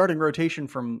 the starting rotation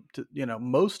from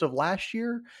most of last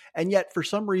year. And yet for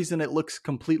some reason it looks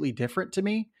completely different to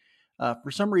me. For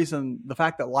some reason, the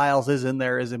fact that Lyles is in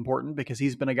there is important because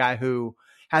he's been a guy who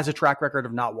has a track record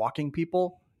of not walking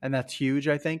people. And that's huge,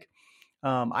 I think.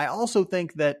 I also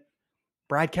think that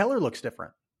Brad Keller looks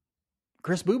different.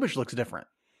 Chris Bubich looks different.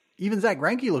 Even Zach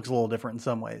Greinke looks a little different in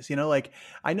some ways.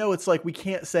 I know it's like we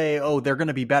can't say, oh, they're going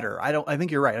to be better. I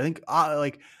think you're right. I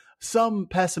think some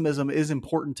pessimism is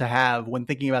important to have when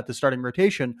thinking about the starting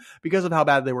rotation because of how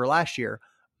bad they were last year.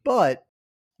 But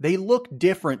they look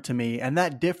different to me, and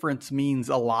that difference means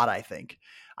a lot, I think.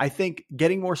 I think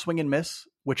getting more swing and miss,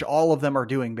 which all of them are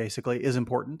doing basically, is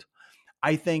important.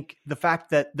 I think the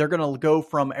fact that they're going to go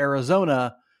from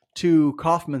Arizona to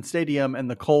Kauffman Stadium and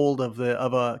the cold of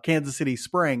a Kansas City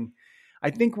spring,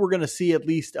 I think we're going to see at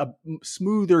least a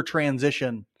smoother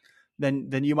transition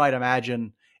than you might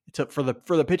imagine for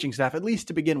the pitching staff, at least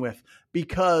to begin with,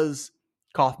 because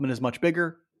Kauffman is much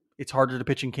bigger. It's harder to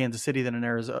pitch in Kansas City than in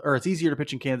Arizona, or it's easier to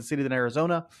pitch in Kansas City than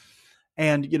Arizona.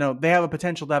 And, they have a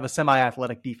potential to have a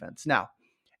semi-athletic defense. Now,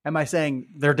 am I saying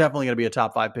they're definitely going to be a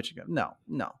top 5 pitching? No.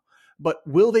 But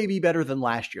will they be better than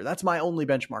last year? That's my only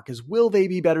benchmark is, will they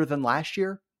be better than last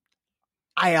year?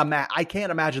 I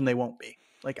can't imagine they won't be.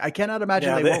 I cannot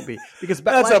imagine they won't be, because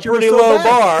that's a pretty low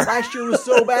bar. Last year was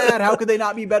so bad. How could they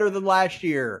not be better than last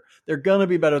year? They're going to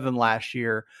be better than last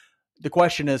year. The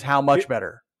question is, how much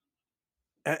better?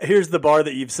 Here's the bar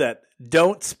that you've set.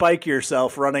 Don't spike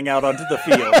yourself running out onto the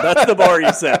field. That's the bar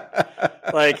you set.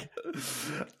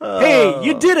 Hey,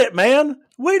 you did it, man.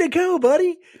 Way to go,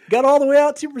 buddy. Got all the way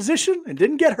out to your position and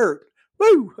didn't get hurt.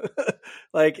 Woo!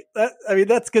 That. I mean,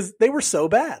 that's because they were so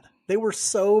bad. They were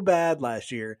so bad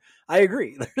last year. I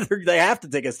agree. They have to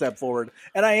take a step forward.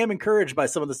 And I am encouraged by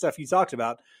some of the stuff you talked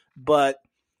about. But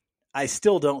I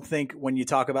still don't think when you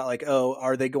talk about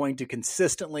are they going to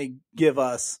consistently give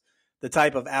us the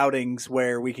type of outings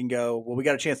where we can go, well, we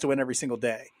got a chance to win every single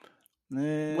day.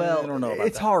 Well, I don't know about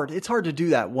it's hard. It's hard to do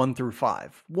that 1 through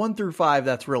 5. 1 through 5,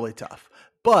 that's really tough.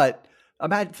 But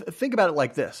think about it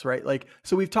like this, right?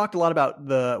 So we've talked a lot about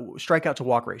the strikeout to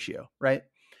walk ratio, right?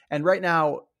 And right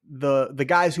now, the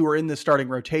guys who are in this starting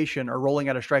rotation are rolling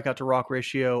out a strikeout to walk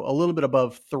ratio a little bit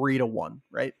above 3-1,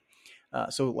 right?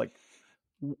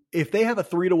 If they have a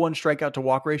 3-1 strikeout to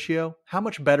walk ratio, how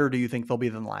much better do you think they'll be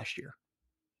than last year?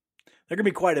 They're going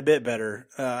to be quite a bit better.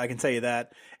 I can tell you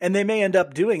that. And they may end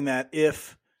up doing that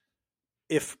if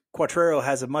Quatraro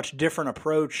has a much different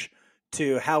approach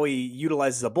to how he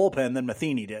utilizes a bullpen than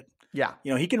Matheny did. Yeah.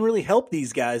 He can really help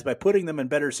these guys by putting them in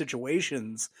better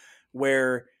situations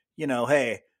where,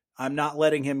 hey, I'm not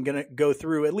letting him go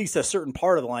through at least a certain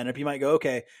part of the lineup. You might go,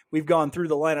 okay, we've gone through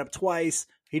the lineup twice.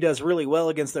 He does really well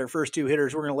against their first 2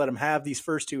 hitters. We're going to let him have these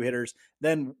first 2 hitters.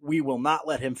 Then we will not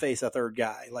let him face a third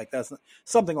guy. That's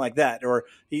something like that. Or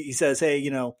he says, hey,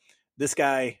 this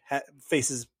guy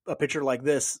faces a pitcher like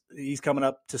this. He's coming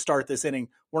up to start this inning.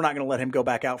 We're not going to let him go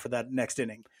back out for that next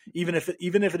inning. Even if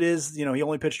it is, he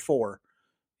only pitched 4.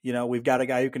 We've got a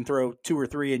guy who can throw 2 or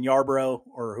 3 in Yarbrough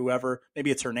or whoever.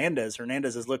 Maybe it's Hernandez.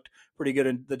 Hernandez has looked pretty good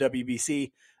in the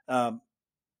WBC.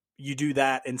 You do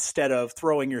that instead of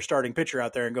throwing your starting pitcher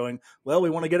out there and going, well,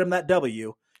 we want to get him that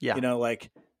W. Yeah.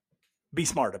 Be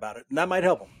smart about it. And that might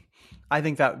help him. I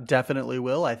think that definitely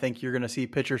will. I think you're going to see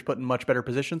pitchers put in much better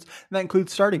positions, and that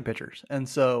includes starting pitchers. And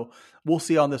so we'll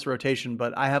see on this rotation,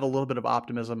 but I have a little bit of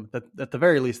optimism that at the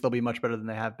very least, they'll be much better than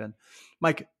they have been.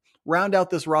 Mike, round out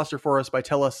this roster for us by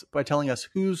telling us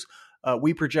who's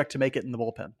we project to make it in the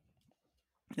bullpen.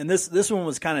 And this one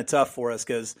was kind of tough for us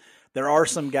because there are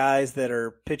some guys that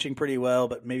are pitching pretty well,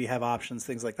 but maybe have options,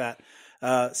 things like that.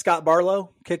 Scott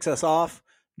Barlow kicks us off.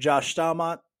 Josh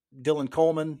Staumont, Dylan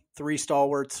Coleman, 3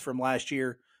 stalwarts from last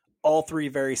year, all 3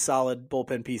 very solid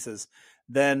bullpen pieces.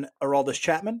 Then Aroldis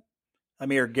Chapman,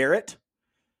 Amir Garrett,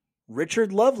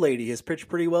 Richard Lovelady has pitched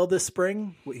pretty well this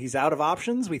spring. He's out of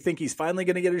options. We think he's finally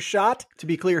going to get his shot. To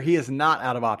be clear, he is not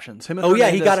out of options. He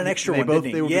got an extra one,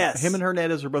 didn't he? Yes. Him and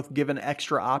Hernandez were both given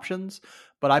extra options,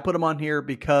 but I put him on here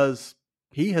because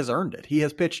he has earned it. He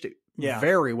has pitched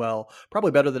very well,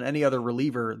 probably better than any other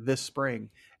reliever this spring.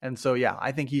 And so,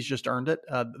 I think he's just earned it.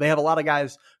 They have a lot of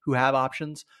guys who have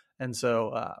options, and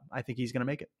so I think he's going to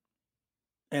make it.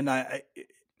 And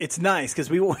it's nice because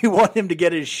we want him to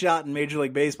get his shot in Major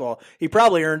League Baseball. He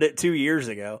probably earned it 2 years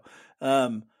ago.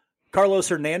 Carlos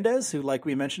Hernandez, who, like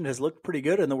we mentioned, has looked pretty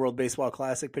good in the World Baseball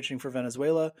Classic pitching for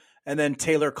Venezuela. And then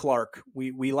Taylor Clark.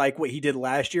 We like what he did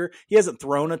last year. He hasn't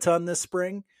thrown a ton this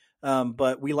spring,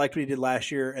 but we liked what he did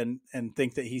last year and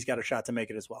think that he's got a shot to make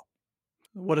it as well.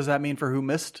 What does that mean for who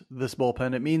missed this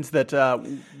bullpen? It means that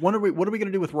what are we going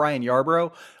to do with Ryan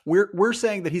Yarbrough? We're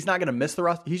saying that he's not going to miss the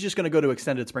roster. He's just going to go to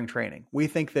extended spring training. We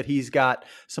think that he's got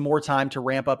some more time to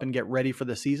ramp up and get ready for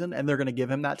the season, and they're going to give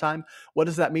him that time. What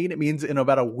does that mean? It means in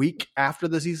about a week after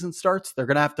the season starts, they're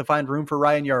going to have to find room for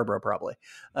Ryan Yarbrough probably.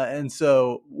 And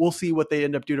so we'll see what they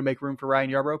end up doing to make room for Ryan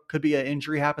Yarbrough. Could be an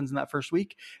injury happens in that first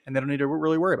week, and they don't need to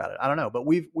really worry about it. I don't know, but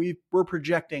we're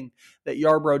projecting that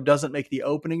Yarbrough doesn't make the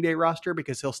opening day roster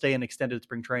because he'll stay in extended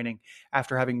spring training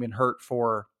after having been hurt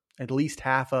for at least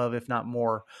half of, if not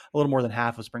more, a little more than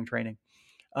half of spring training.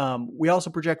 We also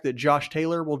project that Josh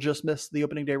Taylor will just miss the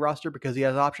opening day roster because he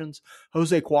has options.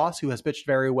 Jose Cuas, who has pitched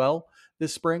very well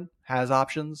this spring, has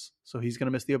options, so he's going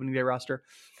to miss the opening day roster.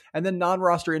 And then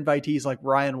non-roster invitees like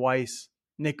Ryan Weiss,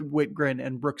 Nick Whitgren,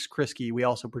 and Brooks Kriske, we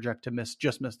also project to miss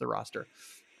the roster,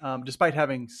 despite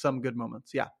having some good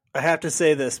moments. Yeah. I have to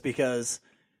say this because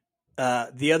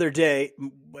the other day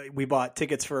we bought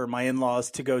tickets for my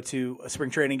in-laws to go to a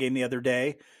spring training game the other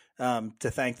day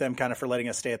to thank them kind of for letting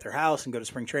us stay at their house and go to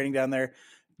spring training down there.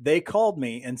 They called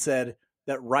me and said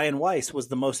that Ryan Weiss was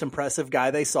the most impressive guy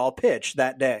they saw pitch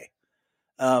that day.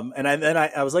 And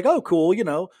I was like, oh, cool.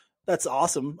 That's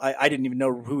awesome. I didn't even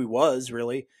know who he was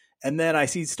really. And then I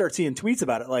start seeing tweets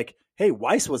about it like, hey,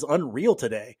 Weiss was unreal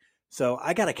today. So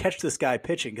I got to catch this guy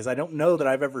pitching because I don't know that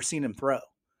I've ever seen him throw.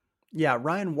 Yeah,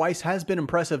 Ryan Weiss has been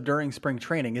impressive during spring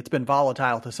training. It's been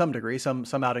volatile to some degree. Some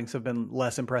outings have been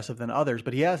less impressive than others,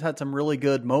 but he has had some really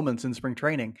good moments in spring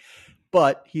training.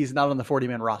 But he's not on the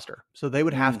 40-man roster. So they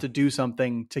would have to do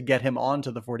something to get him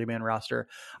onto the 40-man roster.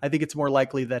 I think it's more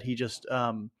likely that he just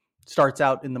starts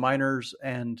out in the minors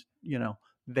and,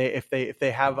 if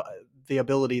they have the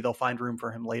ability, they'll find room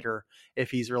for him later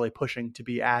if he's really pushing to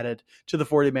be added to the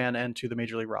 40-man and to the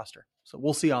major league roster. So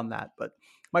we'll see on that. But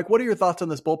Mike, what are your thoughts on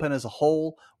this bullpen as a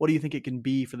whole? What do you think it can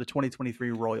be for the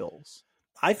 2023 Royals?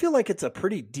 I feel like it's a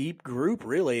pretty deep group,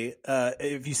 really.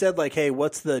 If you said like, hey,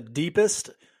 what's the deepest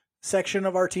section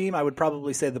of our team? I would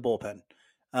probably say the bullpen.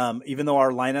 Even though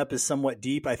our lineup is somewhat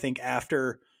deep, I think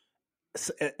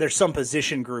there's some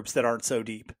position groups that aren't so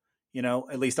deep,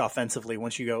 at least offensively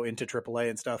once you go into AAA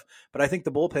and stuff. But I think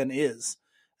the bullpen is.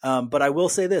 But I will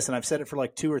say this, and I've said it for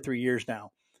like 2 or 3 years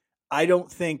now. I don't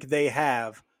think they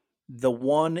have the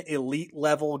one elite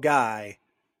level guy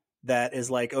that is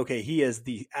like, okay, he is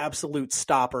the absolute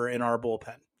stopper in our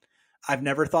bullpen. I've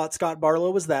never thought Scott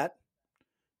Barlow was that.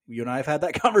 You and I have had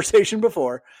that conversation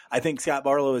before. I think Scott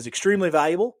Barlow is extremely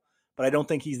valuable, but I don't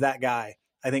think he's that guy.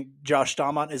 I think Josh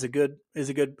Staumont is a good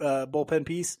bullpen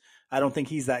piece. I don't think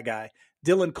he's that guy.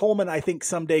 Dylan Coleman, I think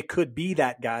someday could be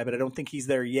that guy, but I don't think he's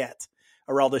there yet.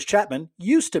 Aroldis Chapman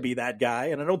used to be that guy,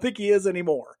 and I don't think he is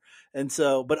anymore. And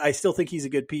so, but I still think he's a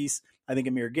good piece. I think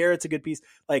Amir Garrett's a good piece.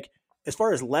 Like, as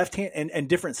far as left hand and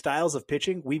different styles of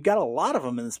pitching, we've got a lot of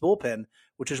them in this bullpen,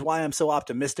 which is why I'm so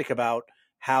optimistic about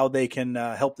how they can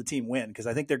help the team win. Because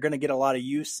I think they're going to get a lot of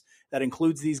use that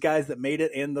includes these guys that made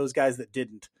it and those guys that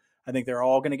didn't. I think they're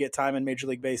all going to get time in Major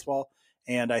League Baseball.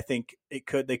 And I think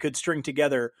they could string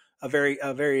together a very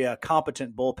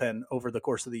competent bullpen over the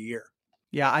course of the year.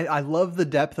 Yeah, I love the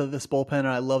depth of this bullpen, and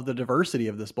I love the diversity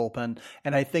of this bullpen.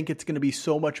 And I think it's going to be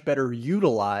so much better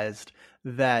utilized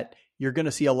that you're going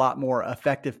to see a lot more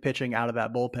effective pitching out of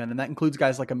that bullpen. And that includes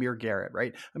guys like Amir Garrett,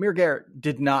 right? Amir Garrett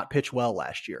did not pitch well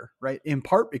last year, right? In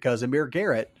part because Amir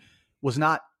Garrett was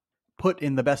not put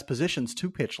in the best positions to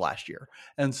pitch last year.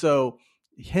 And so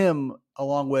him,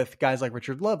 along with guys like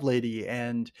Richard Lovelady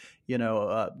and,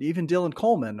 even Dylan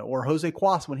Coleman or Jose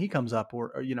Cuas when he comes up,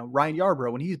 or Ryan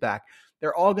Yarbrough when he's back,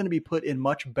 they're all going to be put in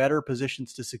much better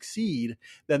positions to succeed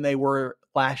than they were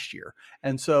last year.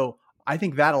 And so I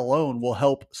think that alone will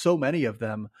help so many of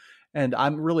them. And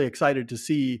I'm really excited to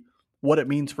see what it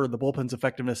means for the bullpen's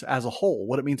effectiveness as a whole,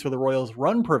 what it means for the Royals'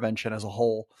 run prevention as a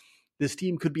whole. This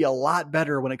team could be a lot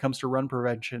better when it comes to run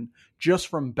prevention, just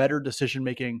from better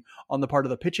decision-making on the part of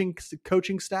the pitching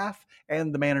coaching staff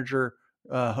and the manager,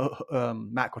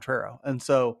 Matt Quatraro. And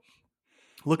so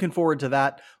looking forward to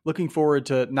that, looking forward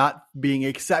to not being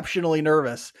exceptionally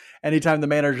nervous anytime the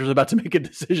manager is about to make a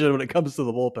decision when it comes to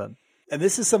the bullpen. And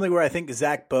this is something where I think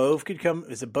Zach Bove could come.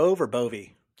 Is it Bove or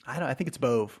Bovey? I think it's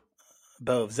Bove.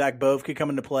 Bove. Zach Bove could come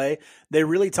into play. They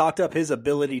really talked up his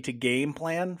ability to game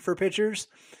plan for pitchers.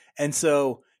 And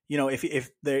so,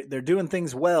 if they're doing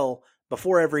things well,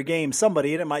 before every game,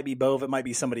 somebody, and it might be Bove, it might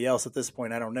be somebody else at this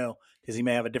point, I don't know, because he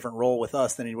may have a different role with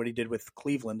us than what he did with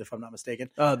Cleveland, if I'm not mistaken.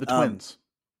 The Twins.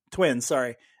 Twins,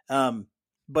 sorry.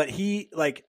 But he,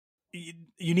 like,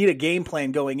 you need a game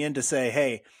plan going in to say,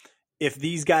 hey, if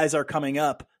these guys are coming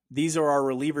up, these are our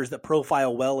relievers that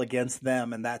profile well against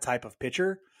them and that type of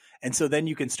pitcher. And so then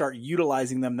you can start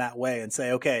utilizing them that way and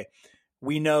say, okay,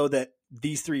 we know that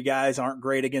these three guys aren't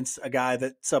great against a guy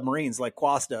that submarines like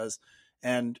Quas does.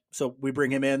 And so we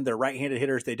bring him in. They're right-handed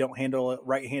hitters. They don't handle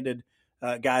right-handed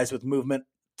guys with movement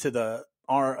to the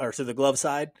arm or to the glove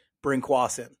side. Bring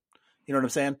Quas in. You know what I'm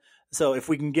saying? So if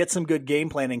we can get some good game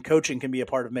planning, coaching can be a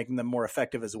part of making them more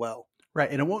effective as well. Right.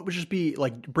 And it won't just be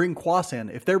like bring Quas in.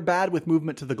 If they're bad with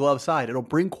movement to the glove side, it'll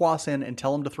bring Quas in and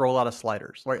tell them to throw a lot of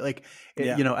sliders, right? Like,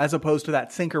 you know, as opposed to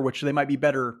that sinker, which they might be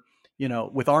better, you know,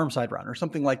 with arm side run or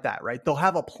something like that, right? They'll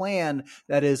have a plan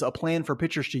that is a plan for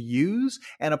pitchers to use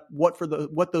and what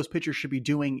those pitchers should be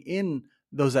doing in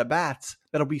those at bats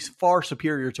that'll be far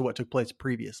superior to what took place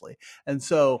previously. And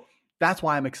so that's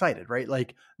why I'm excited, right?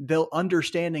 Like they'll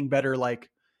understanding better, like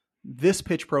this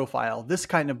pitch profile, this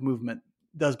kind of movement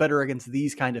does better against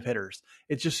these kind of hitters.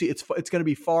 It's just, it's going to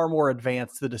be far more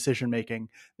advanced, the decision-making,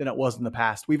 than it was in the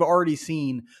past. We've already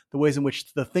seen the ways in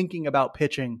which the thinking about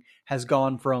pitching has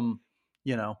gone from,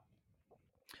 you know,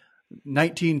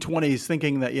 1920s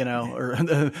thinking that, you know, or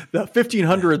the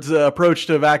 1500s approach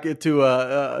to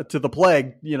the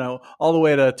plague, you know, all the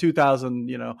way to 2000,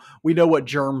 you know, we know what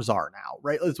germs are now,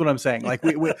 right? That's what I'm saying. Like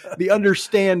we the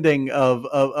understanding of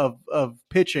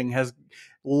pitching has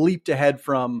leaped ahead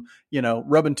from, you know,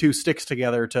 rubbing two sticks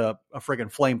together to a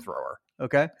friggin' flamethrower.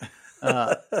 Okay.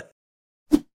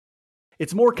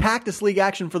 It's more Cactus League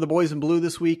action for the boys in blue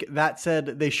this week. That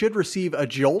said, they should receive a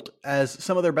jolt as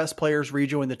some of their best players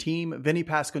rejoin the team. Vinny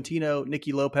Pasquantino,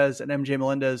 Nicky Lopez, and MJ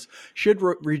Melendez should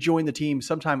rejoin the team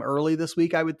sometime early this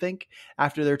week, I would think,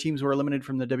 after their teams were eliminated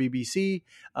from the WBC.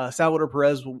 Salvador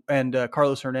Perez and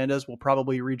Carlos Hernandez will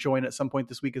probably rejoin at some point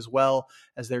this week as well,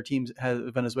 as their teams,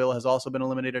 Venezuela has also been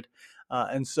eliminated.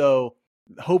 And so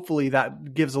hopefully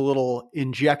that gives a little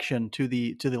injection to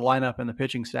the lineup and the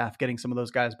pitching staff, getting some of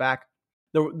those guys back.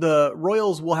 The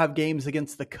Royals will have games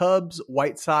against the Cubs,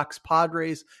 White Sox,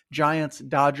 Padres, Giants,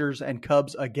 Dodgers, and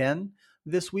Cubs again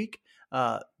this week.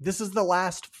 This is the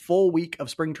last full week of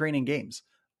spring training games.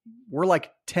 We're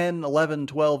like 10, 11,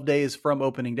 12 days from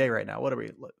opening day right now. What are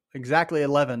we? Exactly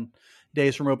 11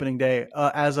 days from opening day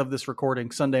as of this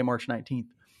recording, Sunday, March 19th.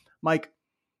 Mike,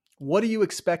 what do you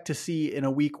expect to see in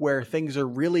a week where things are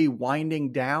really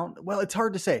winding down? Well, it's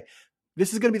hard to say.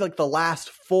 This is going to be like the last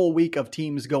full week of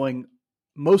teams going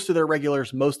most of their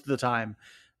regulars most of the time.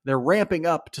 They're ramping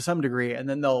up to some degree, and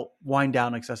then they'll wind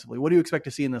down excessively. What do you expect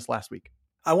to see in this last week?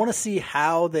 I want to see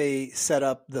how they set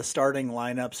up the starting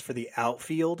lineups for the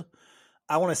outfield.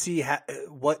 I want to see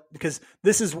because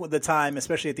this is the time,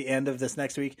 especially at the end of this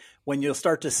next week, when you'll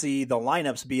start to see the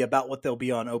lineups be about what they'll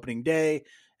be on opening day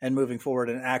and moving forward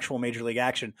in actual major league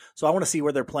action. So I want to see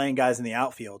where they're playing guys in the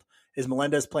outfield. Is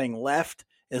Melendez playing left?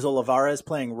 Is Olivares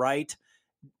playing right?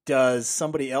 Is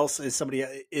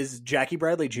Jackie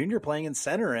Bradley Jr. playing in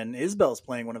center, and Isbell's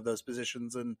playing one of those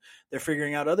positions, and they're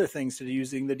figuring out other things to do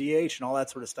using the DH and all that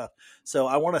sort of stuff. So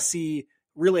I want to see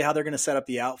really how they're going to set up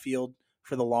the outfield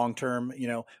for the long term. You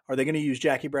know, are they going to use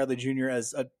Jackie Bradley Jr.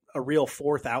 as a real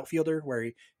fourth outfielder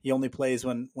where he only plays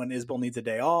when Isbell needs a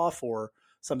day off or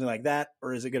something like that?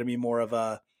 Or is it going to be more of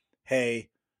a, hey,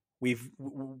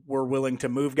 we're willing to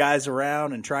move guys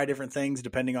around and try different things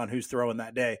depending on who's throwing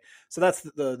that day. So that's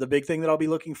the big thing that I'll be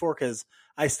looking for, because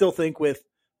I still think with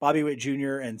Bobby Witt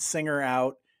Jr. and Singer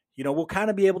out, you know, we'll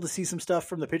kind of be able to see some stuff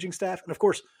from the pitching staff. And of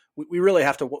course, we really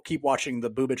have to keep watching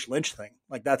the Bubic Lynch thing.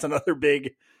 Like that's another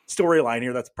big storyline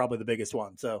here. That's probably the biggest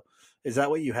one. So is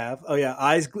that what you have? Oh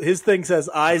yeah. His thing says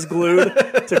eyes glued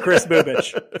to Chris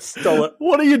Bubic. Stole it.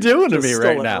 What are you doing to me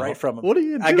right now? Right from him. What are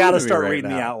you doing? I got to start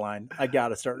reading the outline. I got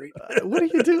to start reading. What are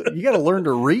you doing? You got to learn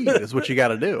to read is what you got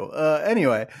to do.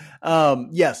 Anyway,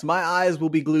 yes, my eyes will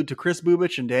be glued to Chris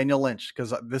Bubic and Daniel Lynch,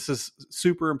 because this is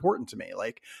super important to me.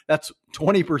 Like that's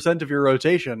 20% of your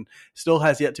rotation still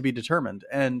has yet to be determined.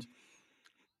 And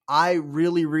I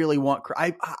really, really want,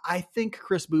 I think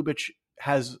Chris Bubic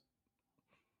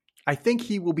I think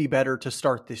he will be better to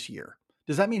start this year.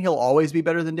 Does that mean he'll always be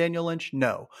better than Daniel Lynch?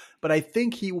 No, but I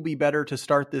think he will be better to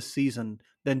start this season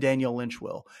than Daniel Lynch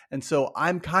will. And so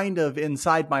I'm kind of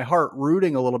inside my heart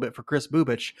rooting a little bit for Chris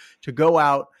Bubic to go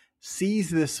out, seize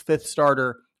this fifth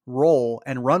starter role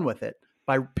and run with it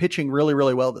by pitching really,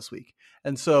 really well this week.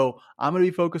 And so I'm going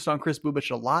to be focused on Chris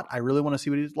Bubic a lot. I really want to see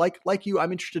what he's like you.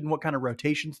 I'm interested in what kind of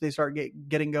rotations they start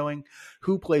getting going,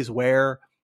 who plays where.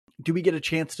 do we get a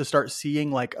chance to start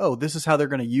seeing like, oh, this is how they're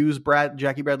going to use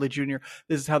Jackie Bradley Jr.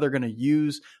 This is how they're going to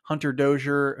use Hunter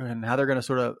Dozier and how they're going to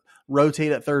sort of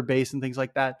rotate at third base and things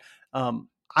like that.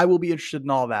 I will be interested in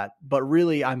all that, but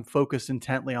really I'm focused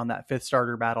intently on that fifth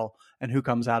starter battle and who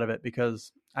comes out of it,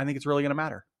 because I think it's really going to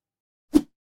matter.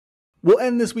 We'll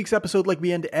end this week's episode like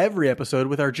we end every episode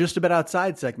with our Just a Bit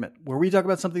Outside segment, where we talk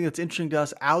about something that's interesting to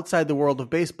us outside the world of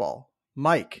baseball.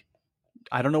 Mike,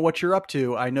 I don't know what you're up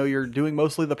to. I know you're doing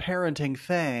mostly the parenting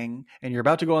thing and you're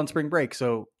about to go on spring break.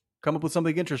 So come up with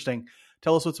something interesting.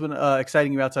 Tell us what's been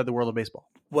exciting you outside the world of baseball.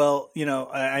 Well,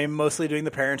 I am mostly doing the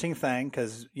parenting thing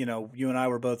because, you and I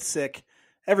were both sick.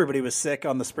 Everybody was sick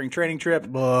on the spring training trip.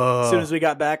 As soon as we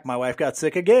got back, my wife got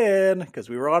sick again because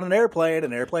we were on an airplane,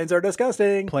 and airplanes are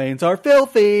disgusting. Planes are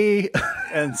filthy.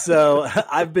 And so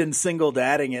I've been single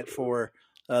dadding it for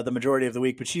the majority of the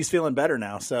week, but she's feeling better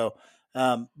now. So,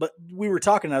 but we were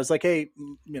talking, I was like, hey,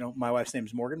 my wife's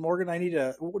name's Morgan. Morgan, I need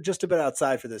just a bit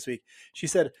outside for this week. She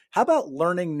said, how about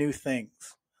learning new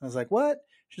things? I was like, what?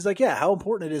 She's like, yeah, how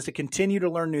important it is to continue to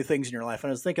learn new things in your life. And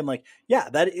I was thinking like, yeah,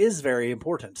 that is very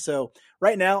important. So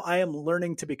right now I am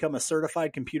learning to become a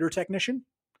certified computer technician.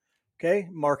 Okay.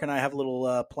 Mark and I have a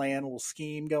little plan, a little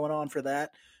scheme going on for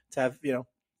that to have,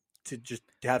 to just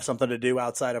have something to do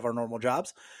outside of our normal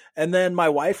jobs. And then my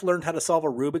wife learned how to solve a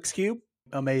Rubik's Cube.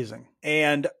 Amazing.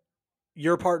 And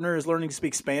your partner is learning to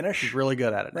speak Spanish. She's really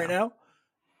good at it right now.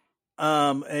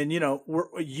 And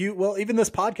even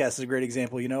this podcast is a great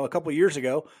example. A couple of years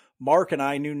ago, Mark and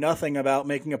I knew nothing about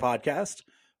making a podcast.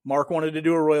 Mark wanted to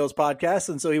do a Royals podcast,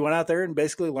 and so he went out there and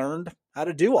basically learned how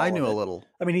to do all. I knew a little.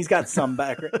 I mean, he's got some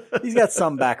background. He's got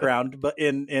some background, but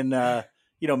in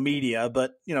media,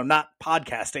 but not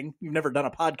podcasting. You've never done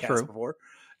a podcast before,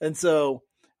 and so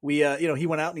we he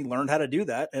went out and he learned how to do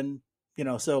that, and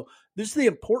so there's the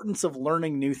importance of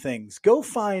learning new things. Go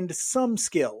find some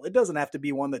skill. It doesn't have to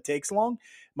be one that takes long.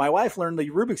 My wife learned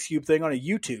the Rubik's Cube thing on a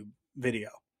YouTube video,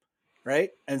 right?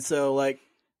 And so like,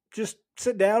 just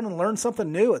sit down and learn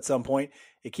something new at some point.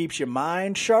 It keeps your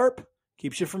mind sharp,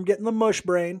 keeps you from getting the mush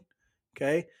brain.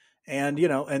 Okay. And,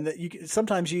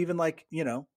 sometimes you even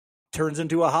turns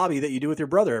into a hobby that you do with your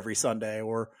brother every Sunday,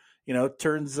 or,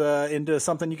 turns into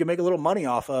something you can make a little money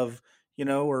off of,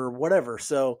 or whatever.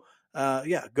 So,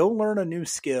 go learn a new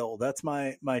skill. That's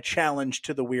my challenge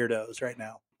to the weirdos right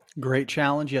now. Great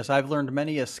challenge. Yes, I've learned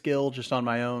many a skill just on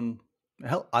my own.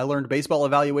 Hell, I learned baseball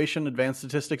evaluation, advanced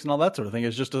statistics, and all that sort of thing.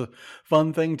 It's just a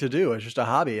fun thing to do. It's just a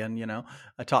hobby. And,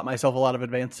 I taught myself a lot of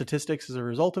advanced statistics as a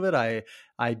result of it.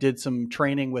 I did some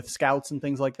training with scouts and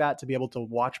things like that to be able to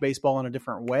watch baseball in a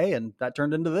different way. And that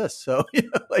turned into this. So,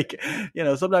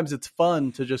 sometimes it's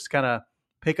fun to just kind of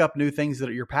pick up new things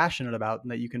that you're passionate about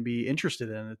and that you can be interested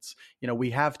in. It's,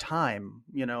 we have time,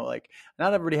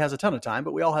 not everybody has a ton of time,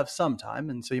 but we all have some time.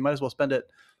 And so you might as well spend it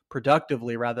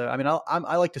productively rather. I mean,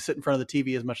 I like to sit in front of the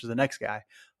TV as much as the next guy,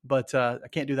 but I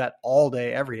can't do that all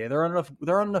day, every day. There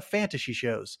aren't enough fantasy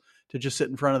shows to just sit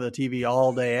in front of the TV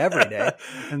all day, every day.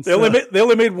 And they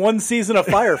only made one season of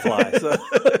Firefly. So.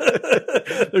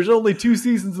 There's only 2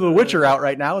 seasons of The Witcher out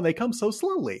right now, and they come so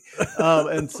slowly.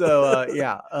 So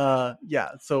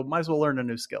might as well learn a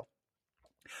new skill.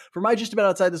 For my Just About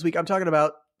Outside this week, I'm talking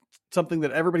about something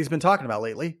that everybody's been talking about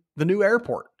lately, the new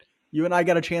airport. You and I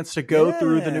got a chance to go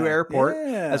through the new airport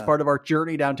as part of our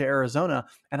journey down to Arizona.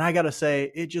 And I got to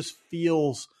say, it just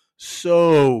feels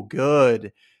so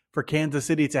good for Kansas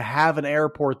City to have an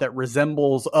airport that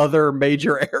resembles other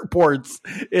major airports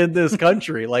in this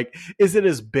country. Like, is it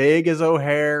as big as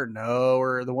O'Hare? No,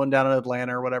 or the one down in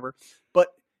Atlanta or whatever. But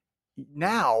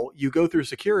now you go through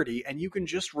security and you can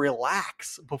just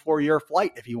relax before your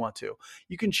flight if you want to.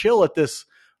 You can chill at this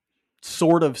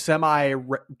sort of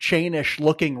semi-chainish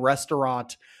looking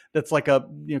restaurant that's like a,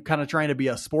 kind of trying to be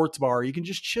a sports bar. You can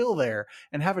just chill there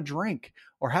and have a drink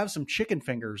or have some chicken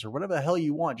fingers or whatever the hell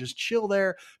you want. Just chill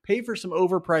there, pay for some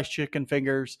overpriced chicken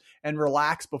fingers and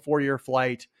relax before your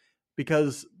flight,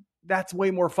 because that's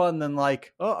way more fun than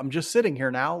like, oh, I'm just sitting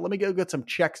here now. Let me go get some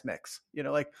Chex Mix.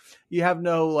 You have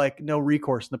no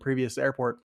recourse in the previous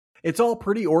airport. It's all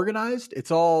pretty organized.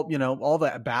 It's all, all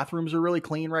the bathrooms are really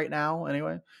clean right now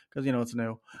anyway, because, it's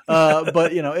new.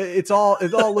 But, it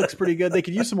all looks pretty good. They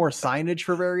could use some more signage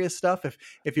for various stuff. If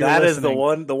you're that listening.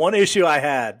 Is the one issue I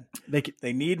had.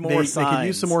 They need more signs. They could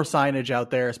use some more signage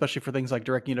out there, especially for things like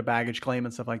directing a baggage claim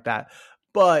and stuff like that.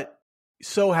 But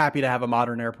so happy to have a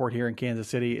modern airport here in Kansas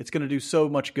City. It's going to do so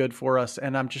much good for us,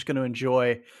 and I'm just going to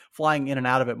enjoy flying in and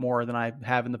out of it more than I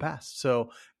have in the past.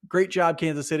 So great job,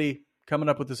 Kansas City, coming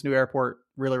up with this new airport.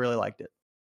 Really, really liked it.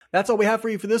 That's all we have for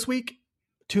you for this week.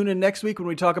 Tune in next week when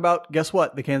we talk about, guess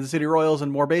what? The Kansas City Royals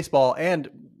and more baseball. And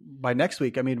by next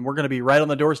week, I mean, we're going to be right on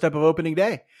the doorstep of opening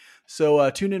day. So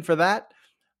tune in for that.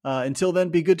 Until then,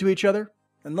 be good to each other.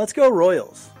 And let's go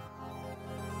Royals.